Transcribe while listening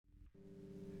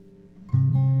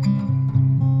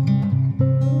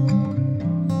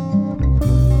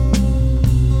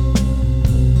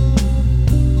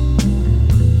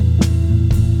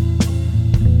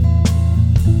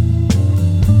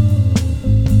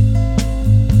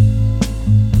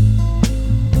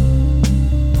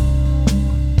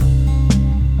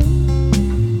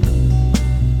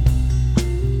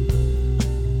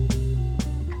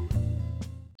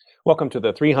Welcome to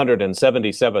the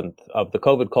 377th of the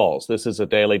COVID calls. This is a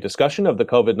daily discussion of the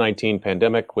COVID-19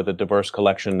 pandemic with a diverse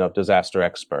collection of disaster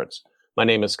experts. My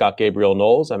name is Scott Gabriel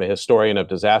Knowles. I'm a historian of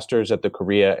disasters at the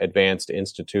Korea Advanced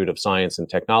Institute of Science and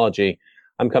Technology.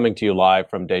 I'm coming to you live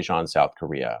from Daejeon, South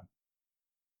Korea.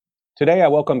 Today, I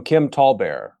welcome Kim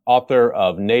Tallbear, author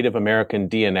of Native American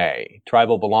DNA,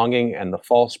 Tribal Belonging and the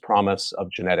False Promise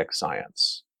of Genetic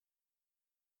Science.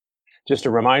 Just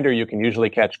a reminder, you can usually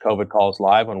catch COVID Calls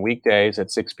live on weekdays at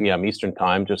 6 p.m. Eastern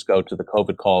Time. Just go to the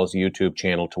COVID Calls YouTube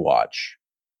channel to watch.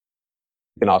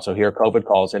 You can also hear COVID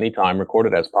Calls anytime,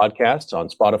 recorded as podcasts on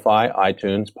Spotify,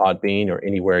 iTunes, Podbean, or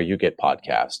anywhere you get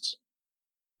podcasts.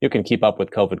 You can keep up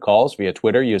with COVID Calls via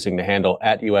Twitter using the handle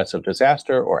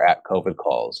 @USOfDisaster or @COVID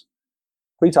Calls.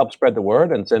 Please help spread the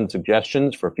word and send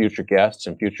suggestions for future guests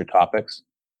and future topics.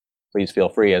 Please feel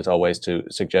free, as always, to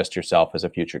suggest yourself as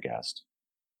a future guest.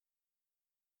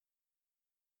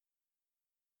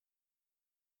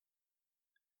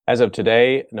 As of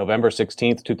today, November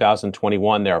 16th,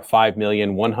 2021, there are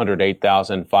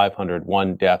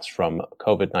 5,108,501 deaths from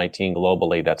COVID-19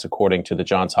 globally. That's according to the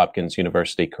Johns Hopkins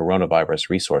University Coronavirus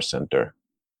Resource Center.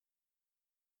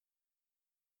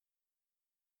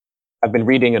 I've been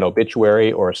reading an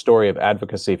obituary or a story of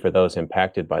advocacy for those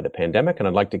impacted by the pandemic, and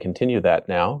I'd like to continue that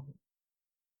now.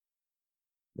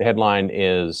 The headline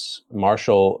is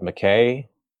Marshall McKay,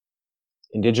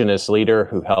 Indigenous leader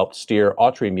who helped steer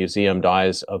Autry Museum,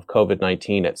 dies of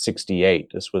COVID-19 at 68.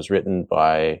 This was written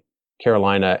by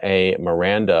Carolina A.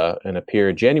 Miranda and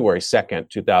appeared January 2nd,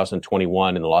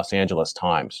 2021 in the Los Angeles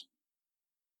Times.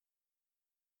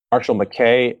 Marshall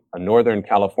McKay, a Northern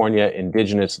California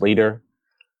Indigenous leader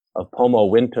of Pomo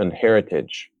Wintun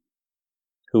heritage,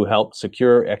 who helped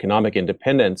secure economic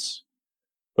independence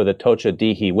for the Tocha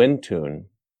Dihi Wintun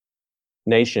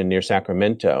nation near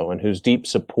Sacramento, and whose deep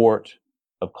support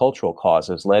of cultural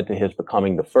causes led to his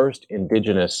becoming the first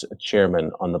Indigenous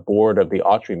chairman on the board of the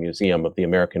Autry Museum of the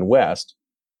American West,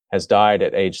 has died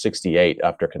at age 68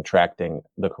 after contracting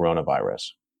the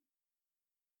coronavirus.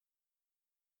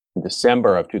 In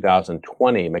December of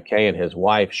 2020, McKay and his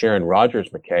wife, Sharon Rogers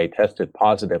McKay, tested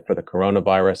positive for the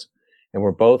coronavirus and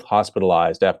were both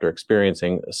hospitalized after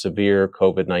experiencing severe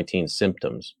COVID-19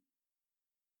 symptoms.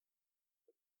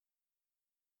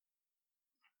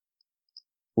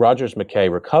 Rogers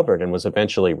McKay recovered and was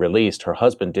eventually released. Her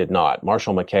husband did not.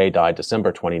 Marshall McKay died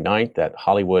December 29th at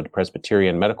Hollywood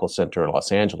Presbyterian Medical Center in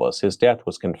Los Angeles. His death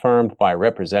was confirmed by a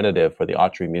representative for the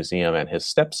Autry Museum and his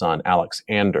stepson, Alex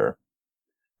Ander.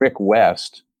 Rick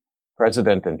West,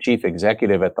 president and chief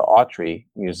executive at the Autry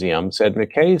Museum, said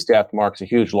McKay's death marks a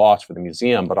huge loss for the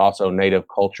museum, but also Native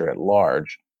culture at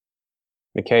large.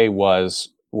 McKay was,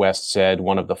 West said,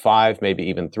 one of the 5, maybe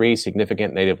even 3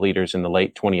 significant Native leaders in the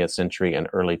late 20th century and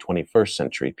early 21st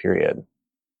century period.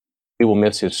 We will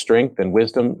miss his strength and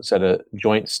wisdom, said a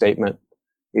joint statement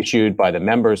issued by the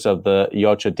members of the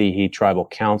Yocha Dihi Tribal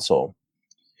Council.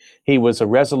 He was a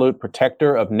resolute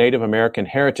protector of Native American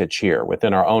heritage here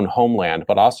within our own homeland,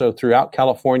 but also throughout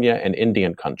California and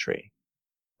Indian country,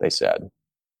 they said.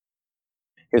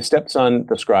 His stepson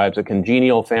describes a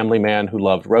congenial family man who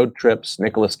loved road trips,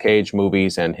 Nicolas Cage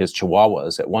movies, and his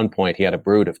chihuahuas. At one point, he had a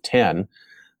brood of 10,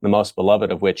 the most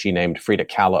beloved of which he named Frida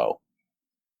Kahlo.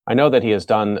 I know that he has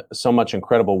done so much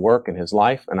incredible work in his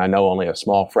life, and I know only a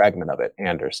small fragment of it,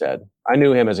 Ander said. I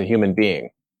knew him as a human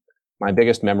being. My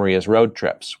biggest memory is road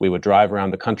trips. We would drive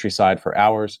around the countryside for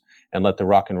hours and let the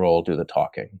rock and roll do the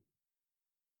talking.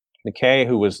 McKay,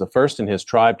 who was the first in his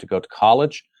tribe to go to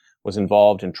college, was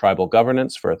involved in tribal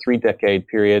governance for a 3-decade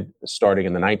period starting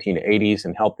in the 1980s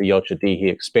and helped the Yocha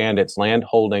Dihi expand its land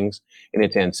holdings in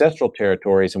its ancestral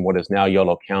territories in what is now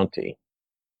Yolo County,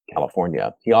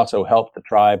 California. He also helped the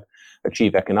tribe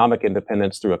achieve economic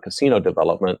independence through a casino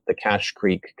development, the Cache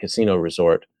Creek Casino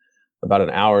Resort, about an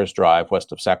hour's drive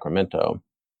west of Sacramento.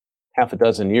 Half a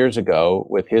dozen years ago,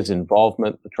 with his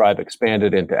involvement, the tribe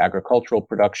expanded into agricultural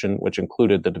production, which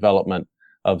included the development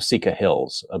of Sika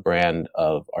Hills, a brand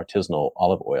of artisanal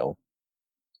olive oil.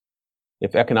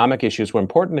 If economic issues were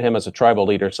important to him as a tribal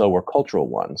leader, so were cultural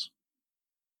ones.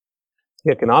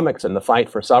 The economics and the fight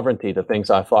for sovereignty, the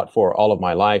things I fought for all of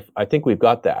my life, I think we've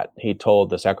got that, he told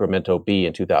the Sacramento Bee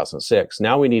in 2006.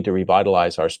 Now we need to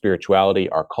revitalize our spirituality,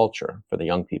 our culture for the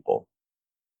young people.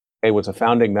 He was a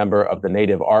founding member of the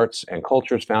Native Arts and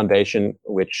Cultures Foundation,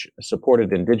 which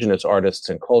supported Indigenous artists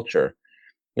and culture.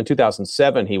 In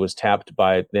 2007, he was tapped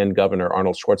by then Governor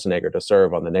Arnold Schwarzenegger to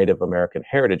serve on the Native American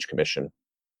Heritage Commission.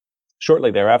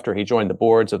 Shortly thereafter, he joined the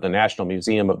boards of the National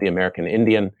Museum of the American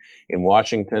Indian in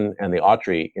Washington and the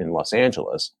Autry in Los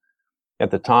Angeles. At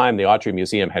the time, the Autry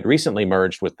Museum had recently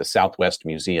merged with the Southwest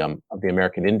Museum of the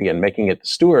American Indian, making it the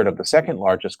steward of the second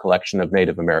largest collection of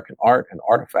Native American art and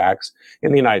artifacts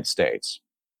in the United States.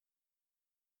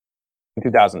 In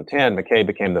 2010, McKay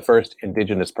became the first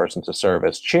Indigenous person to serve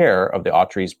as chair of the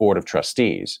Autry's Board of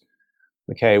Trustees.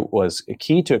 McKay was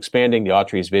key to expanding the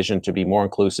Autry's vision to be more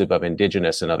inclusive of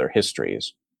Indigenous and other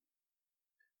histories.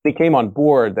 When he came on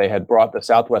board, they had brought the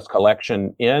Southwest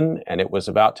collection in, and it was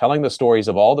about telling the stories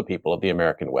of all the people of the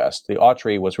American West. The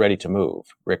Autry was ready to move,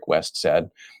 Rick West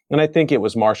said, and I think it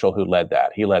was Marshall who led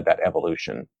that. He led that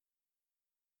evolution.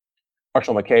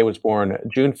 Marshall McKay was born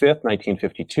June 5th,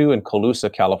 1952 in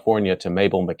Colusa, California, to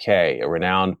Mabel McKay, a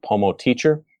renowned pomo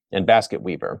teacher and basket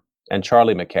weaver, and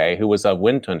Charlie McKay, who was of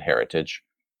Winton heritage.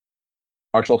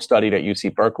 Marshall studied at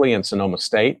UC Berkeley and Sonoma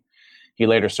State. He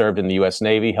later served in the U.S.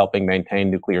 Navy, helping maintain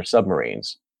nuclear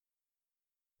submarines.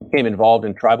 He became involved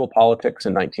in tribal politics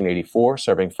in 1984,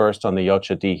 serving first on the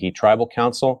Yocha Dihi Tribal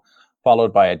Council,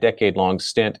 followed by a decade-long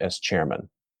stint as chairman.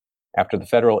 After the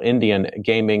Federal Indian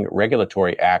Gaming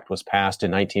Regulatory Act was passed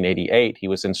in 1988, he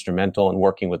was instrumental in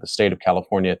working with the state of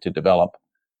California to develop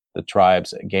the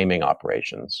tribe's gaming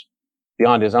operations.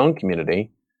 Beyond his own community,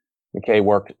 McKay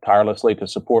worked tirelessly to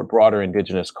support broader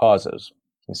Indigenous causes.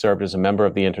 He served as a member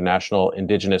of the International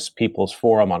Indigenous Peoples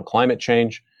Forum on Climate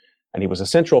Change, and he was a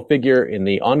central figure in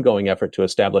the ongoing effort to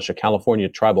establish a California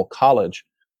Tribal College,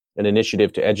 an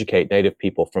initiative to educate Native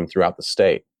people from throughout the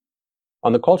state.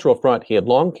 On the cultural front, he had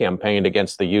long campaigned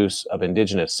against the use of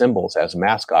Indigenous symbols as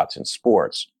mascots in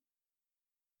sports.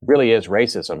 It really is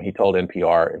racism, he told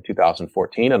NPR in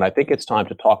 2014, and I think it's time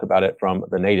to talk about it from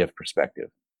the Native perspective.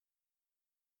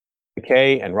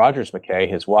 McKay and Rogers McKay,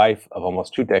 his wife of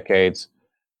almost 2 decades,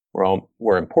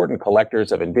 were important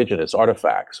collectors of Indigenous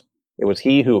artifacts. It was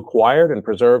he who acquired and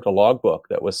preserved a logbook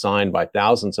that was signed by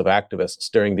thousands of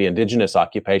activists during the Indigenous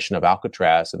occupation of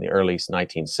Alcatraz in the early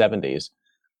 1970s,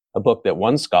 a book that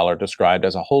one scholar described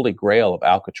as a holy grail of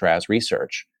Alcatraz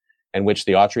research, and which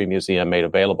the Autry Museum made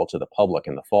available to the public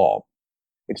in the fall.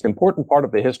 It's an important part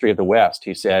of the history of the West,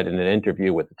 he said in an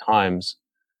interview with the Times,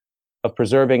 of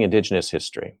preserving Indigenous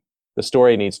history. The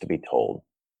story needs to be told.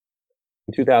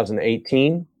 In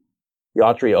 2018, the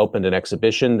Autry opened an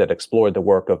exhibition that explored the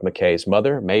work of McKay's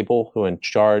mother, Mabel, who in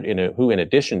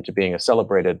addition to being a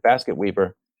celebrated basket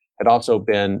weaver, had also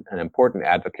been an important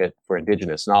advocate for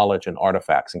Indigenous knowledge and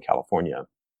artifacts in California.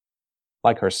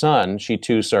 Like her son, she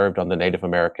too served on the Native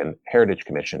American Heritage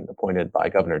Commission, appointed by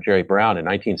Governor Jerry Brown in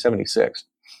 1976.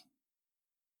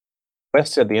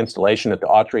 West said the installation at the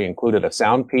Autry included a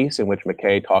sound piece in which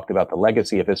McKay talked about the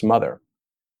legacy of his mother.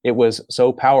 It was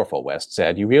so powerful, West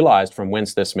said, you realized from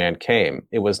whence this man came.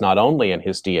 It was not only in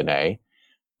his DNA,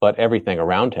 but everything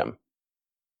around him.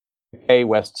 McKay,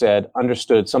 West said,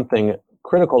 understood something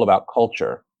critical about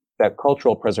culture, that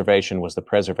cultural preservation was the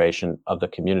preservation of the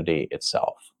community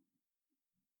itself.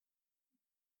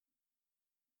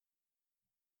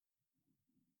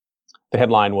 The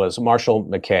headline was Marshall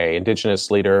McKay, Indigenous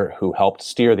leader who helped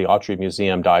steer the Autry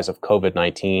Museum, dies of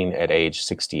COVID-19 at age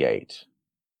 68.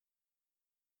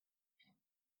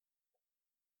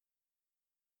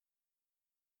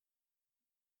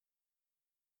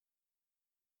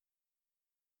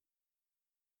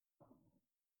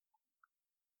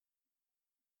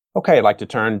 Okay, I'd like to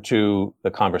turn to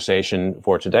the conversation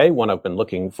for today, one I've been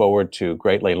looking forward to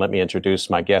greatly. Let me introduce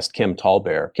my guest, Kim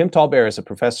Tallbear. Kim Tallbear is a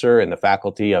professor in the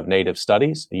Faculty of Native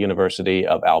Studies, the University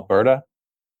of Alberta,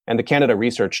 and the Canada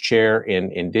Research Chair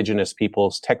in Indigenous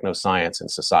Peoples, Technoscience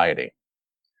and Society.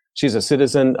 She's a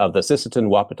citizen of the Sisseton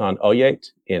Wahpeton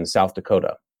Oyate in South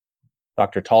Dakota.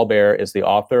 Dr. Tallbear is the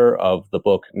author of the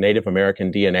book Native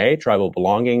American DNA, Tribal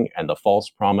Belonging and the False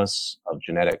Promise of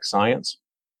Genetic Science.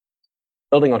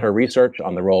 Building on her research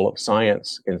on the role of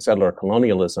science in settler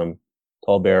colonialism,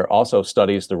 Tallbear also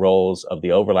studies the roles of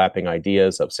the overlapping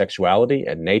ideas of sexuality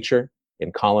and nature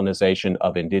in colonization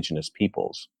of Indigenous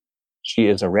peoples. She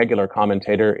is a regular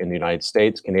commentator in the United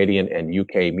States, Canadian, and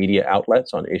UK media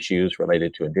outlets on issues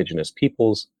related to Indigenous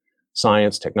peoples,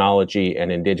 science, technology,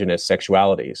 and Indigenous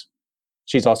sexualities.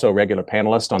 She's also a regular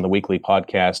panelist on the weekly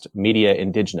podcast Media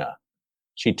Indigena.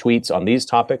 She tweets on these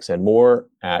topics and more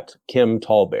at Kim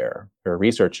Tallbear. Her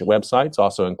research websites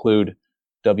also include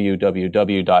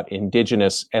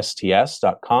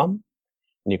www.indigenousts.com,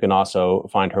 and you can also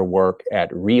find her work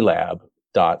at relab.ca.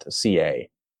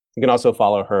 You can also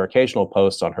follow her occasional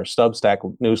posts on her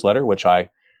Substack newsletter, which I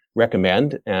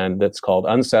recommend, and that's called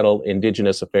Unsettled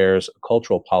Indigenous Affairs,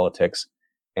 Cultural Politics,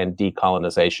 and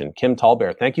Decolonization. Kim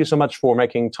Tallbear, thank you so much for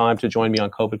making time to join me on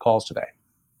COVID Calls today.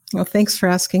 Well, thanks for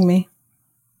asking me.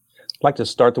 I'd like to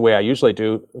start the way I usually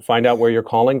do, find out where you're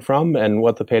calling from and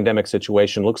what the pandemic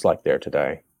situation looks like there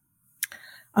today.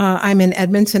 I'm in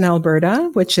Edmonton,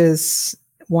 Alberta, which is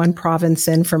one province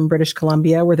in from British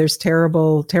Columbia, where there's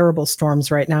terrible, terrible storms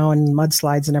right now and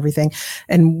mudslides and everything.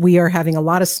 And we are having a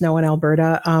lot of snow in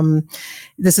Alberta.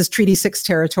 This is Treaty 6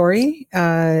 territory.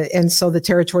 And so the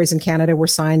territories in Canada were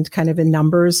signed kind of in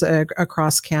numbers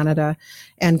across Canada.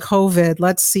 And COVID,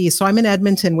 let's see. So I'm in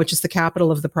Edmonton, which is the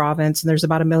capital of the province, and there's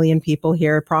about 1 million people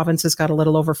here. Province has got a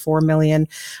little over 4 million.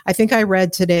 I think I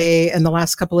read today and the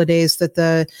last couple of days that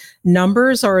the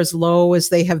numbers are as low as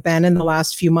they have been in the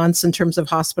last few months in terms of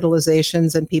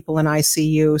hospitalizations and people in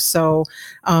ICU. So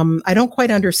I don't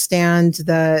quite understand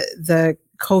the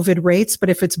COVID rates, but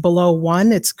if it's below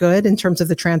 1, it's good in terms of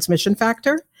the transmission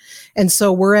factor. And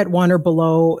so we're at 1 or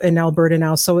below in Alberta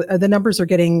now. So the numbers are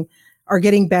getting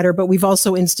better, but we've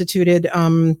also instituted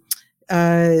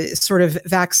sort of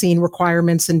vaccine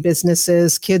requirements in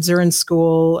businesses. Kids are in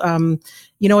school.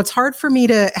 It's hard for me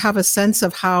to have a sense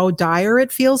of how dire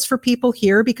it feels for people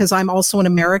here because I'm also an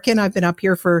American. I've been up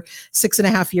here for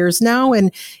 6.5 years now,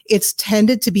 and it's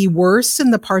tended to be worse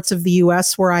in the parts of the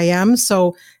US where I am.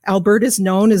 So Alberta is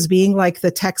known as being like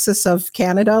the Texas of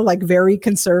Canada, like very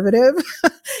conservative.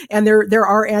 And there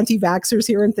are anti-vaxxers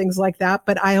here and things like that.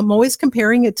 But I am always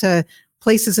comparing it to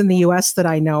places in the US that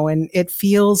I know, and it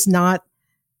feels not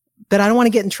that I don't want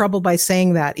to get in trouble by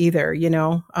saying that either, I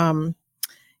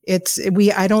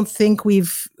don't think we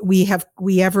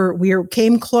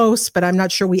came close, but I'm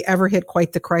not sure we ever hit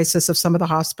quite the crisis of some of the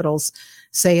hospitals,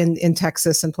 say in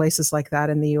Texas and places like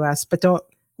that in the US. But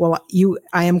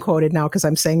I am quoted now because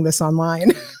I'm saying this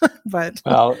online, but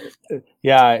well,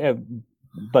 yeah,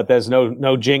 but there's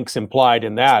no jinx implied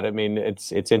in that. I mean,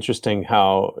 it's interesting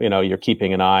how, you're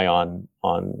keeping an eye on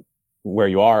where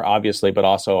you are, obviously, but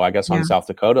also, I guess, on South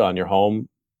Dakota, on your home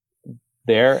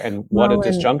there, and what a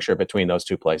disjuncture between those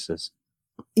two places.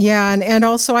 Yeah, and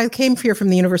also I came here from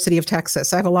the University of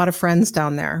Texas. I have a lot of friends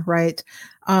down there, right?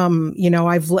 I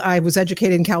was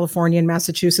educated in California and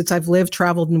Massachusetts. I've lived,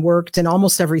 traveled, and worked in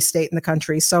almost every state in the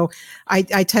country. So I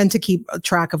tend to keep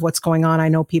track of what's going on. I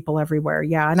know people everywhere.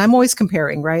 Yeah, and I'm always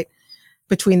comparing, right,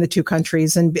 between the two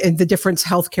countries and the different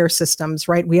healthcare systems,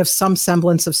 right? We have some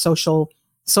semblance of social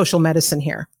medicine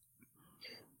here.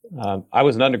 I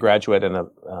was an undergraduate and a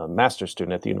master's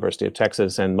student at the University of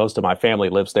Texas, and most of my family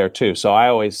lives there too. So I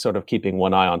always sort of keeping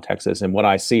one eye on Texas, and what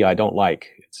I see, I don't like.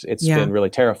 It's been really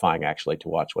terrifying, actually, to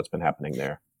watch what's been happening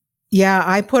there. Yeah,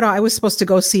 I was supposed to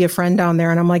go see a friend down there,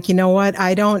 and I'm like, you know what?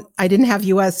 I didn't have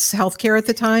U.S. healthcare at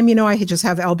the time. I just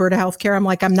have Alberta healthcare. I'm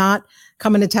like, I'm not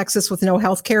coming to Texas with no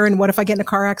healthcare. And what if I get in a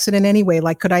car accident anyway?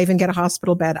 Like, could I even get a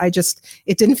hospital bed?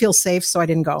 It didn't feel safe, so I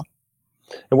didn't go.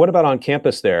 And what about on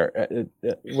campus there?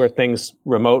 Were things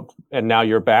remote and now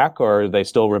you're back, or they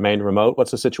still remain remote?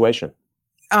 What's the situation?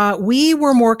 We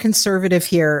were more conservative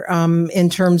here in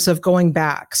terms of going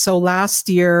back. So last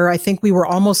year, I think we were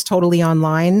almost totally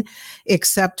online,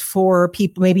 except for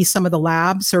people, maybe some of the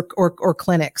labs or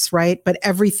clinics, right? But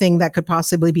everything that could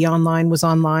possibly be online was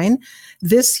online.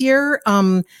 This year,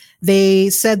 they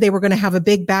said they were going to have a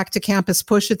big back to campus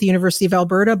push at the University of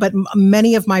Alberta, but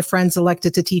many of my friends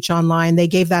elected to teach online. They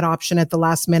gave that option at the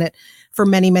last minute for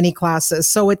many, many classes.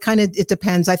 So it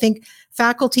depends. I think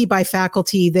faculty by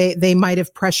faculty, they might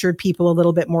have pressured people a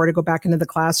little bit more to go back into the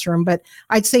classroom. But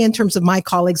I'd say in terms of my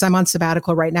colleagues, I'm on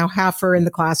sabbatical right now. Half are in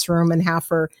the classroom and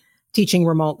half are teaching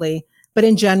remotely. But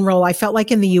in general, I felt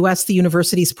like in the US, the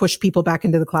universities push people back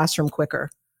into the classroom quicker.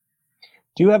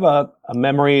 Do you have a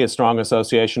memory, a strong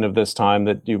association of this time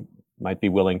that you might be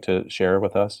willing to share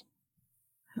with us?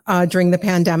 During the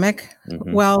pandemic?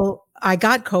 Mm-hmm. Well, I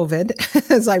got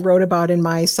COVID, as I wrote about in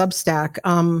my Substack.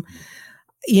 I'm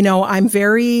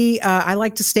very, I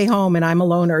like to stay home and I'm a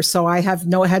loner. So I had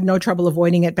no trouble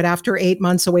avoiding it. But after 8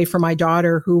 months away from my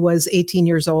daughter, who was 18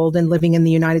 years old and living in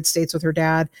the United States with her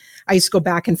dad, I used to go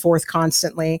back and forth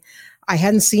constantly. I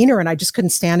hadn't seen her and I just couldn't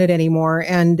stand it anymore.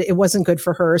 And it wasn't good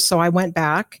for her. So I went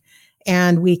back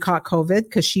and we caught COVID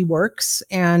because she works.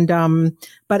 And,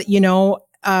 but her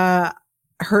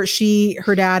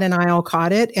dad and I all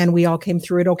caught it and we all came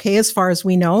through it okay, as far as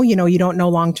we know. You don't know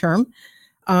long term.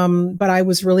 But I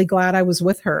was really glad I was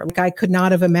with her. Like, I could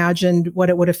not have imagined what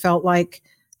it would have felt like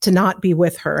to not be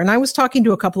with her. And I was talking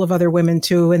to a couple of other women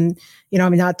too. And,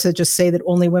 not to just say that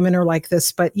only women are like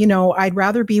this, but, I'd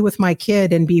rather be with my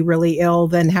kid and be really ill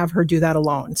than have her do that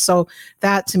alone. So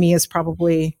that to me is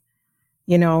probably,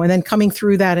 and then coming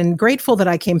through that, and grateful that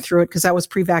I came through it because that was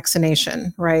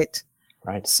pre-vaccination. Right.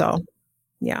 Right. So,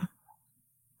 yeah.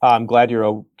 I'm glad you're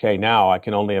okay now. I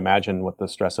can only imagine what the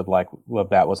stress of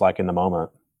that was like in the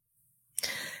moment.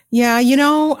 Yeah,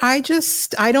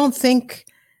 I don't think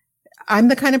I'm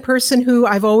the kind of person who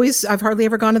I've hardly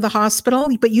ever gone to the hospital,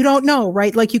 but you don't know,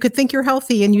 right? Like you could think you're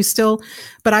healthy and you still,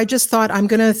 but I just thought I'm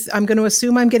going to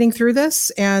assume I'm getting through this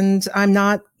and I'm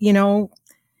not,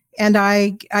 and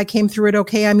I came through it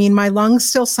okay. I mean, my lungs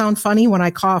still sound funny when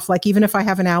I cough. Like even if I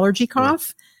have an allergy Yeah.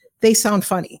 cough, they sound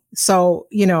funny. So,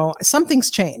 something's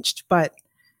changed, but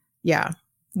yeah,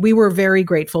 we were very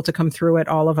grateful to come through it,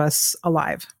 all of us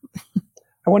alive.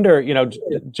 I wonder,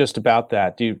 just about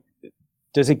that.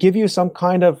 Does it give you some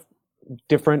kind of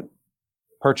different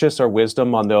purchase or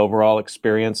wisdom on the overall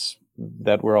experience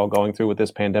that we're all going through with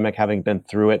this pandemic, having been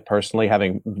through it personally,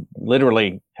 having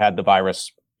literally had the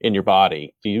virus in your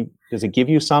body? Does it give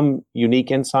you some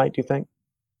unique insight, do you think?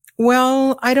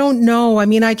 Well, I don't know. I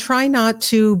mean, I try not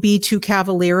to be too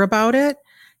cavalier about it,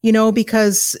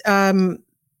 because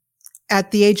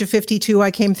at the age of 52,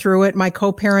 I came through it. My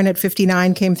co-parent at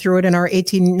 59 came through it, and our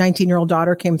 18, 19-year-old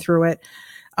daughter came through it.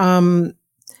 Um,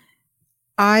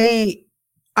 I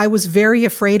was very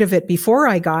afraid of it before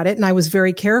I got it, and I was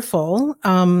very careful.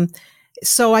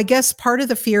 So I guess part of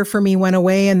the fear for me went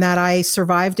away in that I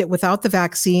survived it without the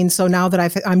vaccine. So now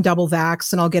that I'm double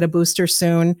vaxxed and I'll get a booster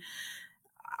soon,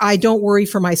 I don't worry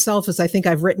for myself, as I think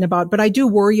I've written about, but I do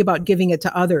worry about giving it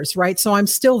to others, right? So I'm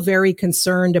still very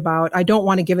concerned about, I don't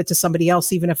want to give it to somebody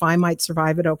else, even if I might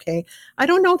survive it okay. I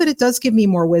don't know that it does give me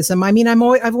more wisdom. I mean, I've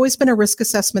always been a risk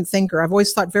assessment thinker. I've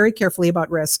always thought very carefully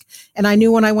about risk. And I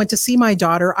knew when I went to see my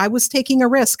daughter, I was taking a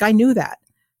risk. I knew that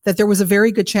there was a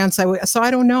very good chance I would. So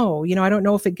I don't know, I don't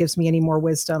know if it gives me any more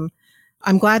wisdom.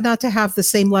 I'm glad not to have the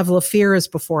same level of fear as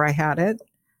before I had it,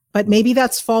 but maybe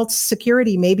that's false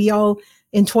security. Maybe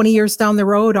in 20 years down the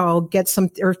road, I'll get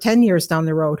or 10 years down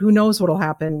the road, who knows what'll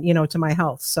happen, to my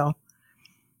health. So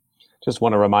just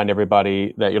want to remind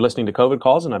everybody that you're listening to COVID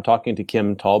Calls, and I'm talking to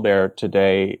Kim Tallbear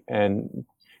today. And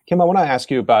Kim, I want to ask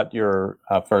you about your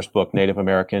first book, Native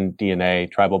American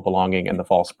DNA, Tribal Belonging and the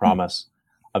False Promise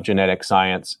of Genetic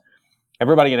Science.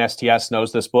 Everybody in STS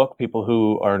knows this book. People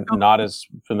who are not as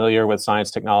familiar with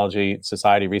science, technology,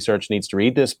 society research needs to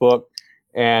read this book.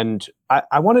 And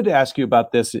I wanted to ask you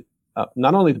about this,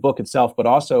 not only the book itself, but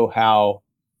also how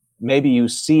maybe you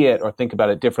see it or think about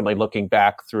it differently looking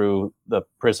back through the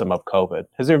prism of COVID.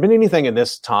 Has there been anything in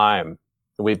this time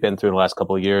that we've been through in the last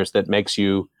couple of years that makes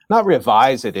you not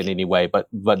revise it in any way, but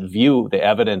view the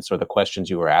evidence or the questions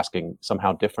you were asking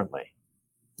somehow differently?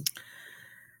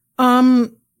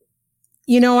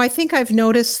 I think I've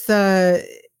noticed no,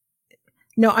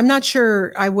 I'm not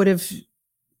sure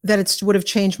that it would have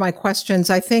changed my questions.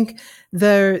 I think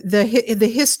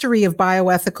the history of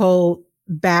bioethical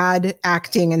bad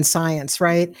acting in science,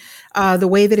 right? The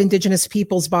way that indigenous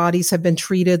peoples' bodies have been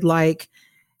treated like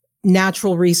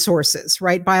natural resources,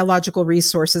 right? Biological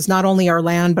resources, not only our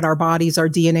land, but our bodies, our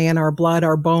DNA and our blood,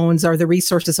 our bones are the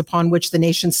resources upon which the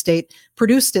nation state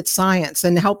produced its science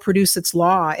and helped produce its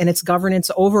law and its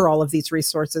governance over all of these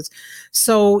resources.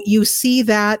 So you see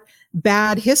that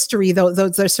bad history,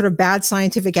 those sort of bad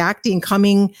scientific acting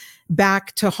coming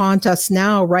back to haunt us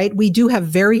now, right? We do have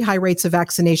very high rates of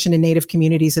vaccination in Native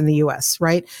communities in the US,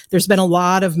 right? There's been a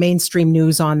lot of mainstream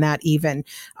news on that even.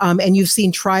 And you've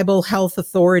seen tribal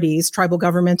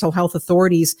governmental health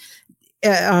authorities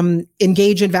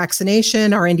engage in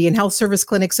vaccination. Our Indian Health Service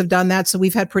clinics have done that. So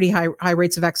we've had pretty high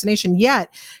rates of vaccination.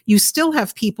 Yet you still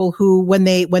have people who, when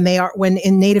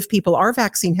Native people are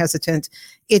vaccine hesitant,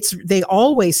 they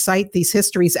always cite these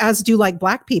histories, as do like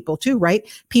Black people too, right?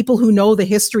 People who know the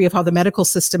history of how the medical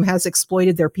system has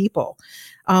exploited their people.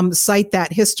 Cite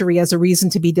that history as a reason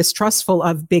to be distrustful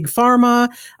of big pharma,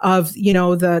 of,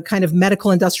 the kind of medical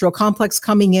industrial complex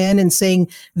coming in and saying,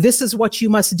 this is what you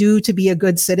must do to be a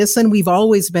good citizen. We've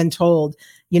always been told,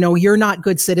 you're not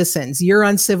good citizens, you're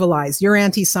uncivilized, you're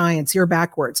anti-science, you're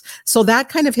backwards. So that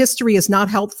kind of history is not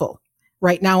helpful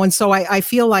right now. And so I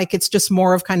feel like it's just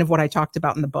more of kind of what I talked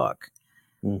about in the book.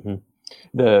 Mm-hmm.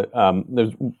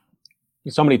 There's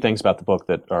so many things about the book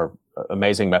that are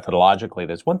amazing methodologically.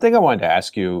 There's one thing I wanted to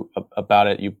ask you about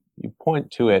it. You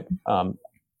point to it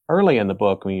early in the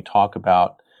book when you talk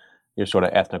about your sort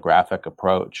of ethnographic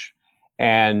approach,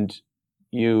 and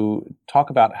you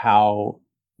talk about how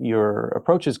your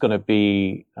approach is going to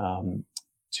be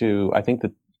I think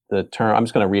the term, I'm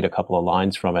just going to read a couple of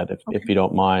lines from it, if you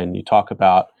don't mind. You talk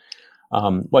about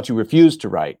what you refused to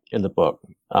write in the book,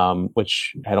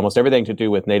 which had almost everything to do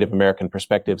with Native American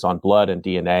perspectives on blood and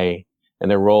DNA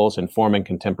and their roles in forming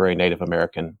contemporary Native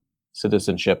American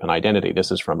citizenship and identity.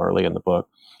 This is from early in the book.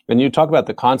 And you talk about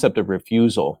the concept of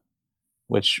refusal,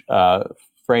 which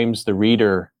frames the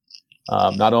reader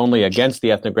not only against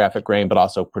the ethnographic grain, but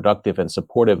also productive and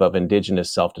supportive of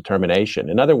indigenous self-determination.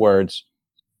 In other words,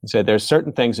 he said there's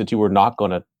certain things that you were not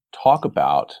going to talk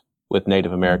about with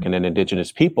Native American and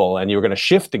indigenous people, and you were going to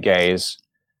shift the gaze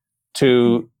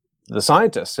to the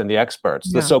scientists and the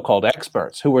experts, the so-called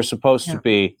experts, who were supposed to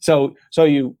be. So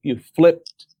you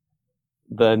flipped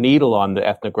the needle on the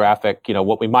ethnographic,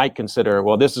 what we might consider,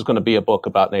 well, this is going to be a book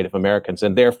about Native Americans,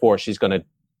 and therefore she's going to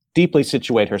deeply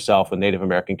situate herself in Native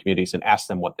American communities and ask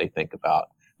them what they think about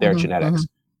their genetics.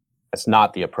 That's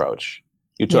not the approach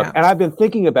you took. And I've been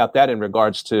thinking about that in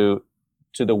regards to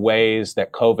the ways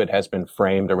that COVID has been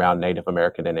framed around Native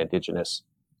American and indigenous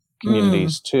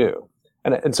communities too.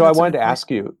 And so I wanted to ask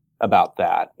you about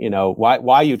that,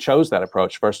 why you chose that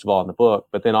approach, first of all, in the book,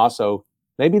 but then also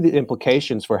maybe the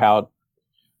implications for how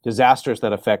disasters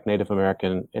that affect Native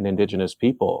American and indigenous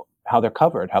people, how they're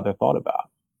covered, how they're thought about.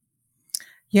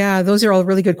 Yeah, those are all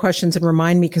really good questions, and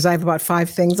remind me, because I have about 5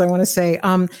 things I want to say.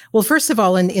 Well, first of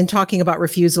all, in talking about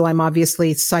refusal, I'm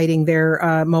obviously citing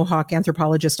their Mohawk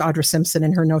anthropologist Audra Simpson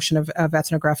and her notion of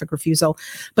ethnographic refusal.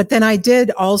 But then I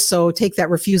did also take that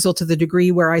refusal to the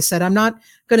degree where I said, I'm not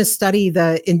going to study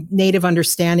the native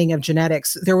understanding of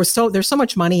genetics. There's so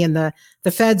much money in the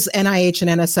feds, NIH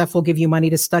and NSF will give you money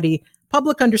to study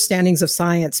public understandings of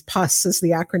science. PUS is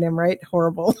the acronym, right?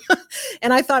 Horrible.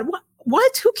 And I thought,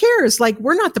 what? Who cares? Like,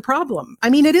 we're not the problem.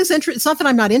 I mean, it's not that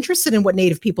I'm not interested in what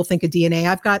Native people think of DNA.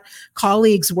 I've got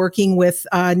colleagues working with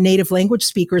Native language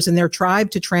speakers in their tribe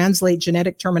to translate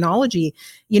genetic terminology,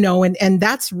 and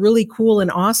that's really cool and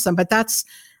awesome. But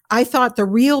I thought the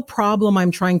real problem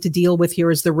I'm trying to deal with here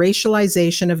is the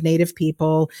racialization of Native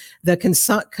people, the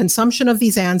consumption of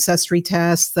these ancestry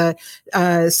tests, the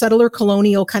settler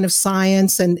colonial kind of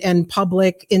science and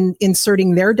public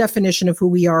inserting their definition of who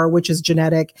we are, which is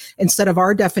genetic, instead of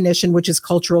our definition, which is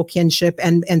cultural kinship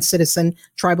and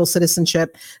tribal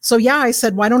citizenship. So yeah, I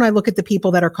said, why don't I look at the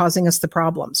people that are causing us the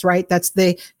problems, right? That's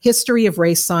the history of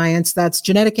race science, that's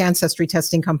genetic ancestry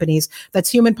testing companies, that's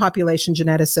human population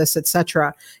geneticists, et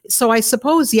cetera. So I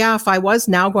suppose, if I was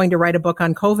now going to write a book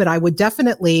on COVID, I would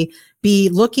definitely be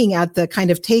looking at the kind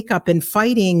of take up and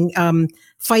fighting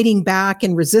back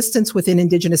and resistance within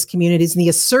indigenous communities and the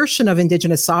assertion of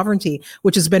indigenous sovereignty,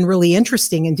 which has been really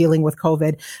interesting in dealing with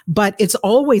COVID. But it's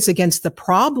always against the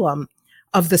problem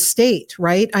of the state,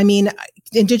 right? I mean,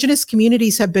 indigenous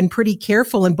communities have been pretty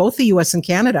careful in both the US and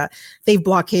Canada. They've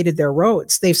blockaded their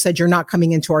roads. They've said, you're not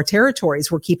coming into our territories.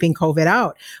 We're keeping COVID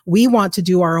out. We want to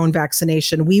do our own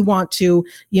vaccination. We want to,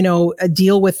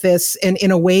 deal with this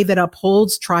in a way that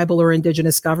upholds tribal or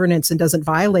indigenous governance and doesn't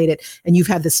violate it. And you've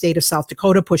had the state of South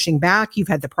Dakota pushing back. You've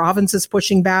had the provinces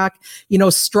pushing back,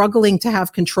 struggling to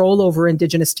have control over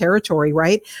indigenous territory,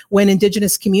 right? When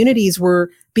indigenous communities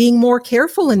were being more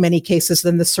careful in many cases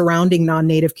than the surrounding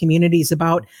non-native communities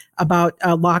about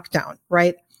lockdown,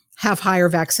 right? Have higher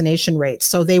vaccination rates.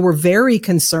 So they were very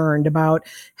concerned about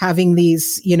having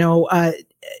these,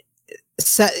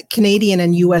 Canadian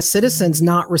and US citizens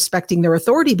not respecting their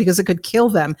authority because it could kill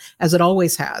them, as it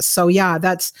always has. So yeah,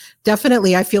 that's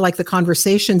definitely, I feel like the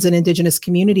conversations in indigenous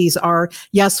communities are,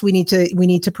 yes, we need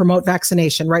to promote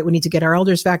vaccination, right? We need to get our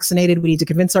elders vaccinated. We need to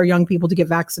convince our young people to get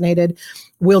vaccinated.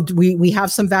 We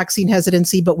have some vaccine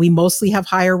hesitancy, but we mostly have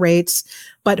higher rates.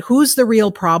 But who's the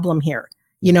real problem here?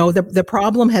 The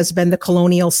problem has been the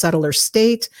colonial settler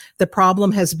state. The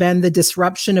problem has been the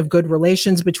disruption of good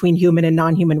relations between human and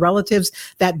non-human relatives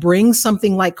that brings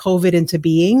something like COVID into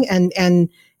being and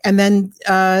then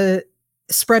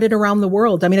spread it around the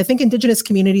world. I mean, I think indigenous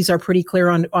communities are pretty clear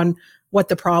on what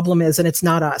the problem is, and it's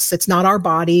not us. It's not our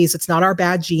bodies. It's not our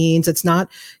bad genes. It's not,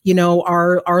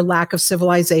 our lack of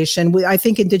civilization. I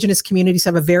think indigenous communities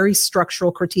have a very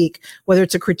structural critique, whether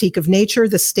it's a critique of nature,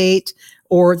 the state,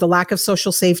 or the lack of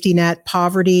social safety net,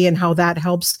 poverty, and how that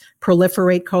helps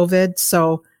proliferate COVID.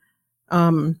 So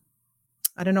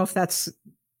I don't know if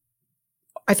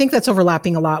I think that's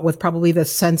overlapping a lot with probably the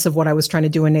sense of what I was trying to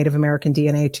do in Native American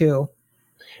DNA too.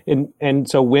 And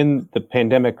so when the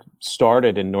pandemic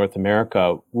started in North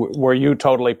America, were you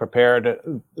totally prepared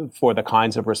for the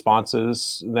kinds of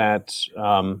responses that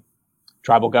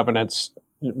tribal governance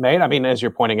made? I mean, as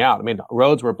you're pointing out,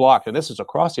 roads were blocked, and this is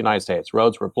across the United States.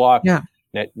 Roads were blocked. Yeah.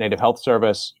 Native Health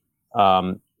Service,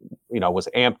 was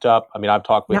amped up. I mean, I've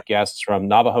talked with guests from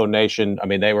Navajo Nation. I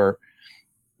mean, they were,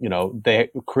 they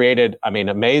created,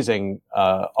 amazing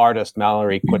artist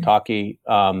Mallory Kwataki,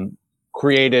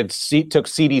 took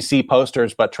CDC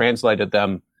posters, but translated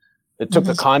them. It took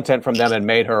the content from them and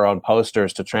made her own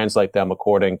posters to translate them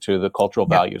according to the cultural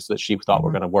values that she thought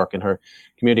were going to work in her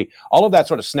community. All of that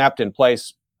sort of snapped in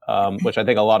place, which I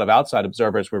think a lot of outside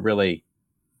observers were really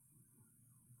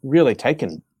really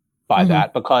taken by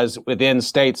that, because within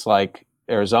states like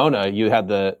Arizona, you had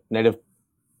the Native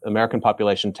American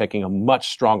population taking a much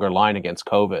stronger line against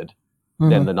COVID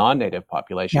than the non-Native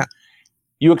population. Yeah.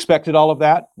 You expected all of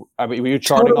that? I mean, were you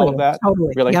charting all of that?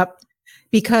 Totally. Really? Yep.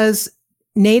 Because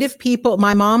Native people,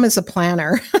 my mom is a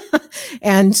planner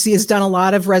and she has done a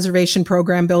lot of reservation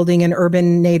program building and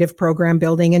urban Native program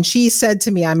building. And she said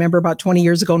to me, I remember about 20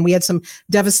 years ago, and we had some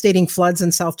devastating floods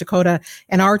in South Dakota,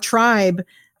 and our tribe,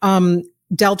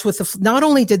 dealt with not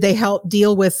only did they help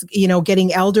deal with,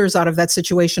 getting elders out of that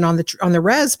situation on the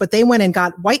res, but they went and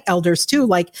got white elders too.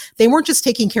 Like, they weren't just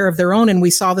taking care of their own. And we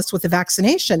saw this with the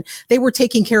vaccination. They were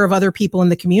taking care of other people in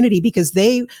the community because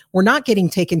they were not getting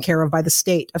taken care of by the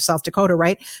state of South Dakota.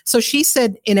 Right. So she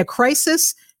said, in a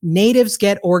crisis, Natives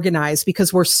get organized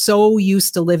because we're so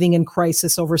used to living in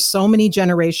crisis over so many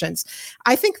generations.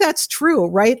 I think that's true,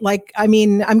 right? Like, I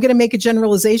mean, I'm going to make a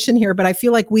generalization here, but I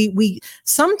feel like we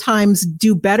sometimes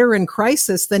do better in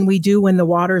crisis than we do when the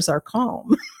waters are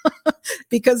calm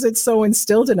because it's so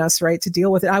instilled in us, right, to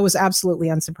deal with it. I was absolutely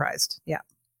unsurprised. Yeah.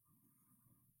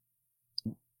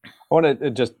 I want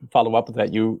to just follow up with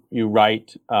that. You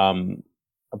write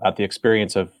about the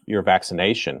experience of your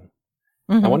vaccination.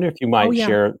 I wonder if you might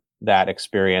share that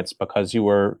experience, because you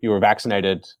were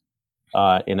vaccinated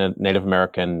in a Native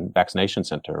American vaccination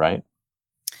center, right?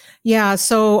 Yeah.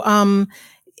 So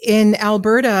in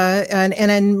Alberta and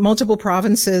in multiple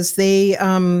provinces, they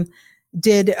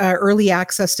did early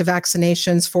access to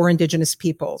vaccinations for Indigenous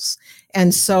peoples.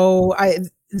 And so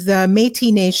the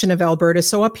Métis Nation of Alberta.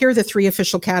 So up here, the three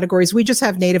official categories, we just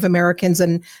have Native Americans,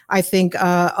 and I think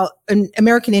an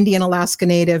American Indian, Alaska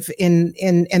Native, and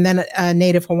then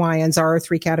Native Hawaiians are our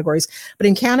three categories. But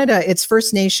in Canada, it's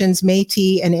First Nations,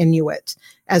 Métis, and Inuit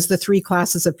as the three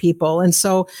classes of people. And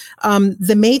so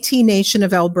the Métis Nation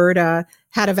of Alberta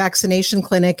had a vaccination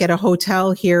clinic at a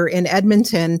hotel here in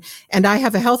Edmonton, and I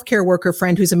have a healthcare worker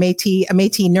friend who's a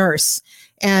Métis nurse.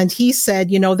 And he said,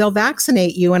 they'll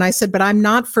vaccinate you. And I said, but I'm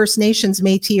not First Nations,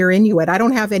 Métis, or Inuit. I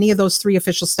don't have any of those three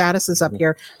official statuses up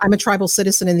here. I'm a tribal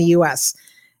citizen in the US.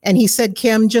 And he said,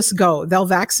 Kim, just go. They'll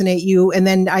vaccinate you. And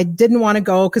then I didn't want to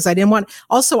go because I didn't want,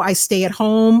 also, I stay at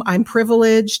home. I'm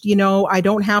privileged. I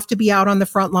don't have to be out on the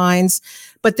front lines.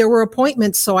 But there were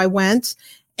appointments. So I went.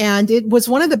 And it was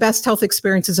one of the best health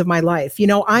experiences of my life.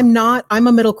 I'm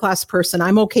a middle-class person.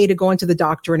 I'm okay to go into the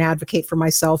doctor and advocate for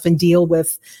myself and deal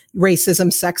with racism,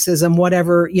 sexism,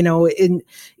 whatever, in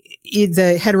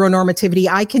the heteronormativity.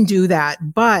 I can do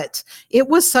that. But it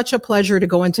was such a pleasure to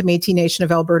go into Métis Nation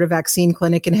of Alberta Vaccine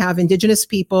Clinic and have Indigenous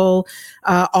people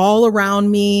all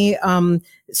around me,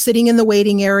 sitting in the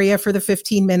waiting area for the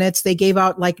 15 minutes. They gave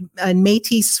out like a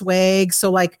Métis swag.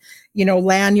 So like,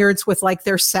 lanyards with like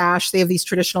their sash. They have these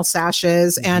traditional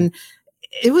sashes. And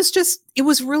it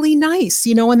was really nice,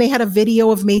 and they had a video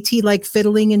of Métis like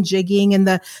fiddling and jigging, and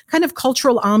the kind of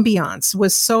cultural ambiance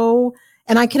was so,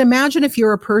 and I can imagine if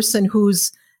you're a person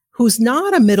who's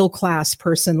not a middle-class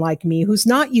person like me, who's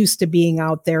not used to being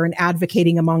out there and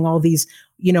advocating among all these,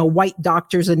 white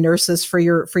doctors and nurses for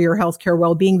your healthcare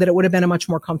well-being, that it would have been a much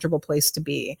more comfortable place to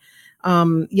be.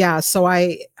 So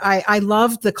I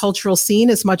loved the cultural scene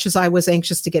as much as I was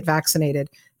anxious to get vaccinated,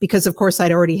 because of course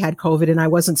I'd already had COVID and I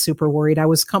wasn't super worried. I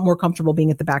was more comfortable being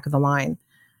at the back of the line.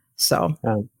 So.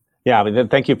 I mean,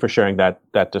 thank you for sharing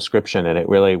that description. And it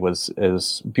really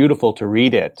is beautiful to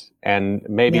read it, and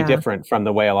maybe different from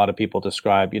the way a lot of people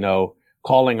describe,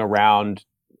 calling around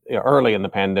early in the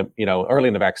pandemic, early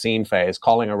in the vaccine phase,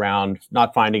 calling around,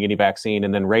 not finding any vaccine,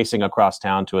 and then racing across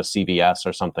town to a CVS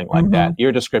or something like that.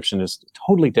 Your description is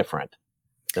totally different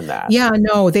than that. Yeah,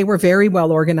 no, they were very well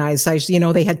organized.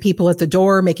 They had people at the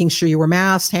door making sure you were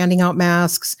masked, handing out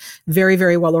masks, very,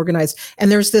 very well organized. And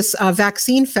there's this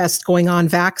vaccine fest going on,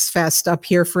 Vax Fest up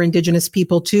here for Indigenous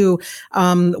people too,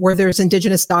 where there's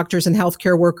Indigenous doctors and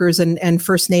healthcare workers and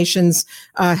First Nations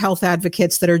health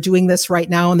advocates that are doing this right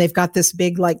now. And they've got this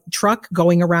big like truck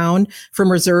going around from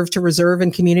reserve to reserve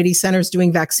and community centers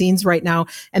doing vaccines right now.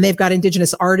 And they've got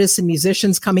Indigenous artists and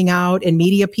musicians coming out and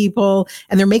media people,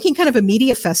 and they're making kind of a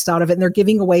media fest out of it, and they're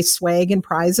giving away swag and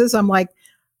prizes. I'm like,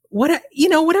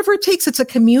 whatever it takes. It's a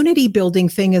community building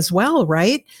thing as well,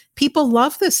 right? People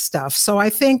love this stuff. So I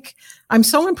think I'm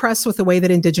so impressed with the way that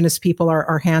Indigenous people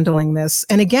are handling this.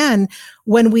 And again,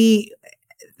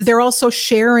 they're also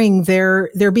sharing, they're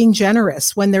being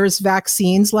generous. When there's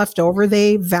vaccines left over,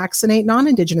 they vaccinate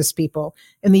non-Indigenous people.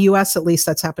 In the US, at least,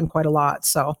 that's happened quite a lot.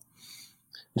 So.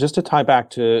 Just to tie back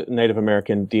to Native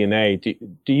American DNA,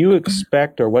 do you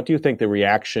expect, or what do you think the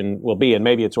reaction will be, and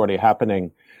maybe it's already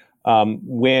happening,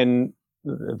 when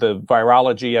the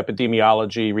virology,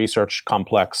 epidemiology research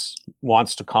complex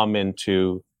wants to come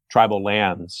into tribal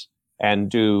lands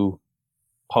and do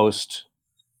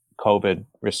post-COVID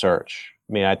research.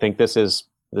 I mean, I think this is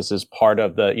part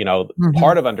of the,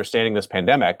 part of understanding this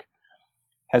pandemic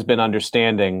has been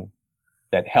understanding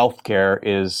that healthcare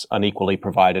is unequally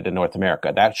provided in North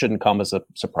America. That shouldn't come as a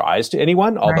surprise to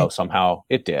anyone, although somehow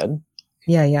it did.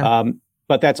 Yeah.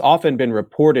 But that's often been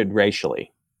reported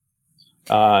racially.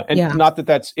 Not that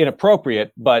that's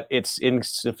inappropriate, but it's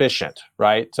insufficient,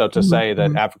 right? So to say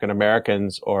that African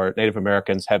Americans or Native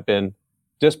Americans have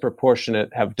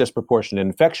disproportionate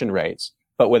infection rates,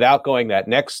 but without going that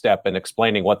next step and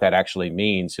explaining what that actually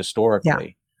means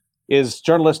historically, is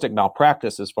journalistic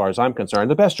malpractice as far as I'm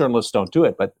concerned. The best journalists don't do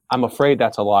it, but I'm afraid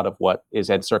that's a lot of what is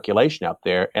in circulation out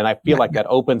there. And I feel like that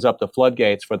opens up the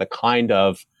floodgates for the kind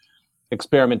of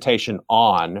experimentation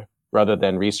on rather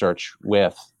than research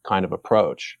with kind of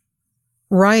approach.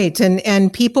 Right.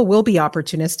 And people will be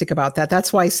opportunistic about that.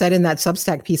 That's why I said in that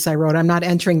Substack piece I wrote, I'm not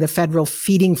entering the federal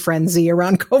feeding frenzy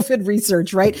around COVID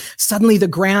research, right? Suddenly the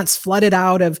grants flooded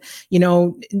out of,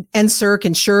 NSERC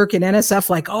and SHRC and NSF,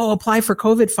 like, oh, apply for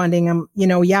COVID funding.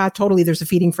 Yeah, totally. There's a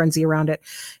feeding frenzy around it.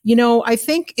 I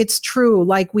think it's true.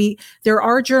 Like there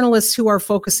are journalists who are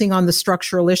focusing on the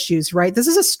structural issues, right? This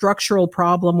is a structural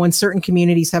problem when certain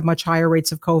communities have much higher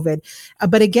rates of COVID.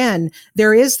 But again,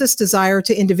 there is this desire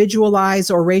to individualize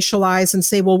or racialize and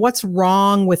say, well, what's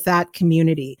wrong with that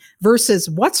community versus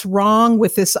what's wrong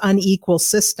with this unequal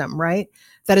system, right?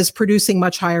 That is producing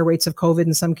much higher rates of COVID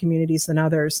in some communities than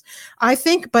others. I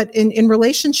think, but in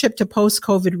relationship to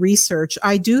post-COVID research,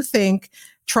 I do think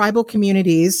tribal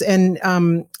communities, and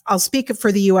I'll speak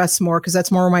for the US more because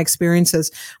that's more of my experiences.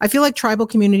 I feel like tribal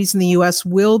communities in the US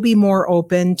will be more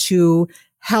open to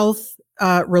health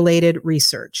related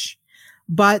research.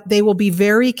 But they will be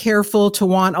very careful to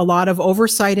want a lot of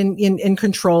oversight and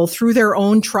control through their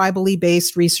own tribally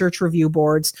based research review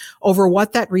boards over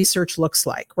what that research looks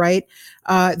like, right?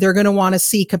 They're going to want to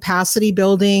see capacity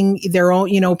building, their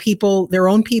own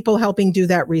people helping do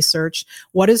that research.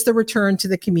 What is the return to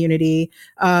the community?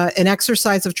 An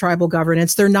exercise of tribal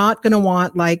governance. They're not going to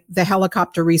want like the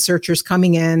helicopter researchers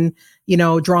coming in,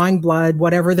 drawing blood,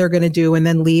 whatever they're going to do, and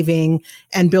then leaving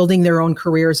and building their own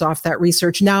careers off that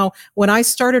research. Now, when I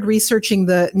started researching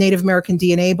the Native American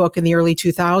DNA book in the early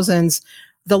 2000s,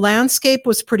 the landscape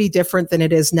was pretty different than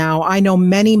it is now. I know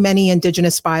many, many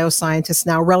Indigenous bioscientists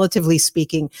now, relatively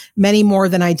speaking, many more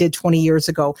than I did 20 years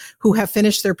ago, who have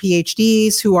finished their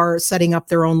PhDs, who are setting up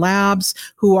their own labs,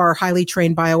 who are highly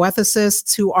trained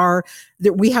bioethicists,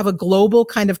 we have a global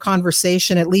kind of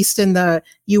conversation, at least in the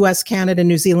US, Canada,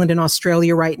 New Zealand, and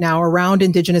Australia right now, around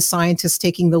Indigenous scientists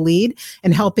taking the lead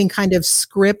and helping kind of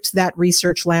script that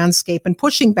research landscape and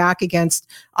pushing back against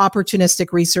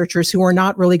opportunistic researchers who are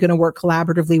not really going to work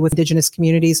collaboratively with Indigenous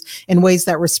communities in ways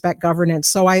that respect governance.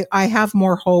 So I have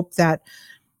more hope that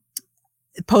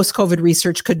post-COVID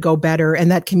research could go better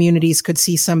and that communities could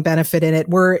see some benefit in it.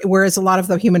 Whereas a lot of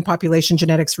the human population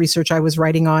genetics research I was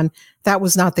writing on, that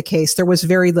was not the case. There was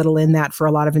very little in that for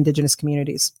a lot of Indigenous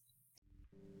communities.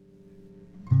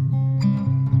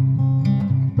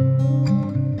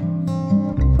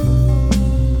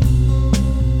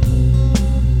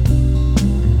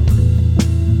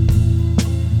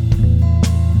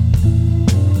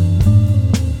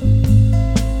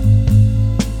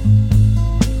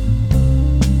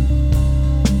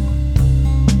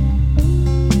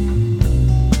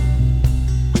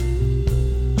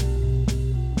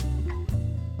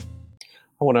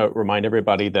 I want to remind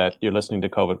everybody that you're listening to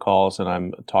COVID Calls, and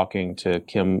I'm talking to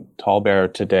Kim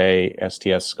Tallbear today,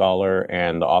 STS scholar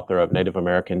and the author of Native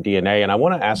American DNA. And I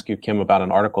want to ask you, Kim, about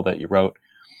an article that you wrote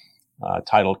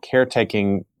titled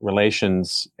Caretaking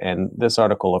Relations. And this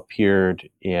article appeared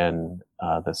in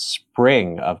the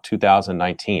spring of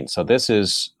 2019. So this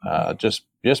is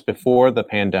just before the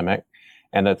pandemic.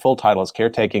 And the full title is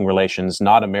Caretaking Relations,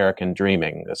 Not American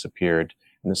Dreaming. This appeared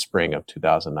in the spring of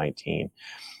 2019.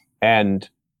 And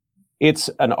it's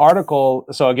an article.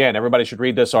 So again, everybody should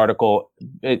read this article.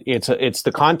 It's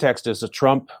the context is a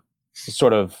Trump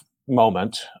sort of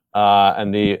moment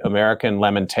and the American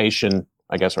lamentation,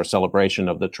 I guess, or celebration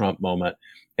of the Trump moment.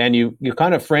 And you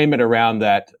kind of frame it around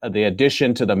that the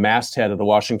addition to the masthead of the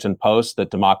Washington Post that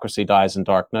democracy dies in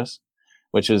darkness,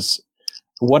 which is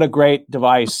what a great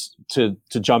device to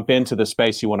jump into the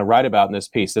space you want to write about in this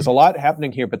piece. There's a lot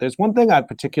happening here, but there's one thing in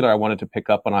particular I wanted to pick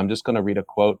up on. I'm just going to read a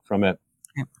quote from it.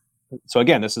 Yeah. So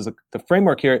again, this is the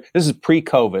framework here. This is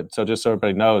pre-COVID, so just so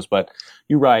everybody knows. But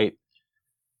you write,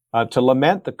 to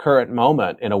lament the current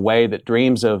moment in a way that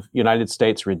dreams of United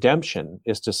States redemption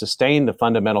is to sustain the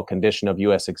fundamental condition of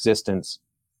U.S. existence,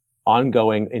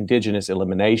 ongoing indigenous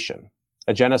elimination.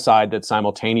 a genocide that's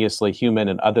simultaneously human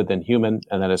and other than human,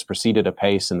 and that has proceeded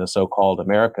apace in the so-called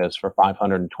Americas for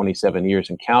 527 years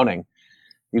and counting.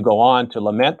 You go on to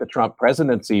lament the Trump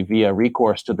presidency via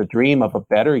recourse to the dream of a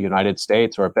better United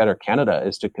States or a better Canada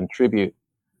is to contribute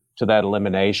to that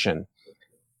elimination.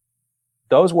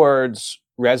 Those words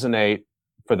resonate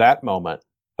for that moment,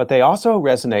 but they also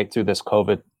resonate through this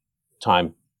COVID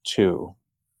time too,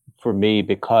 for me,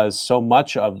 because so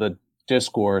much of the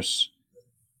discourse,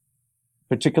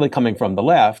 particularly coming from the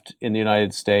left in the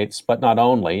United States, but not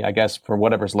only, I guess, for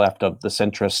whatever's left of the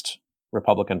centrist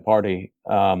Republican Party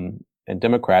and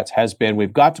Democrats, has been,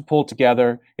 we've got to pull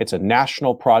together. It's a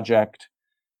national project,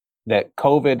 that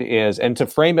COVID is, and to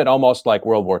frame it almost like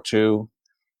World War II,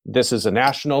 this is a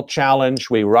national challenge.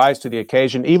 We rise to the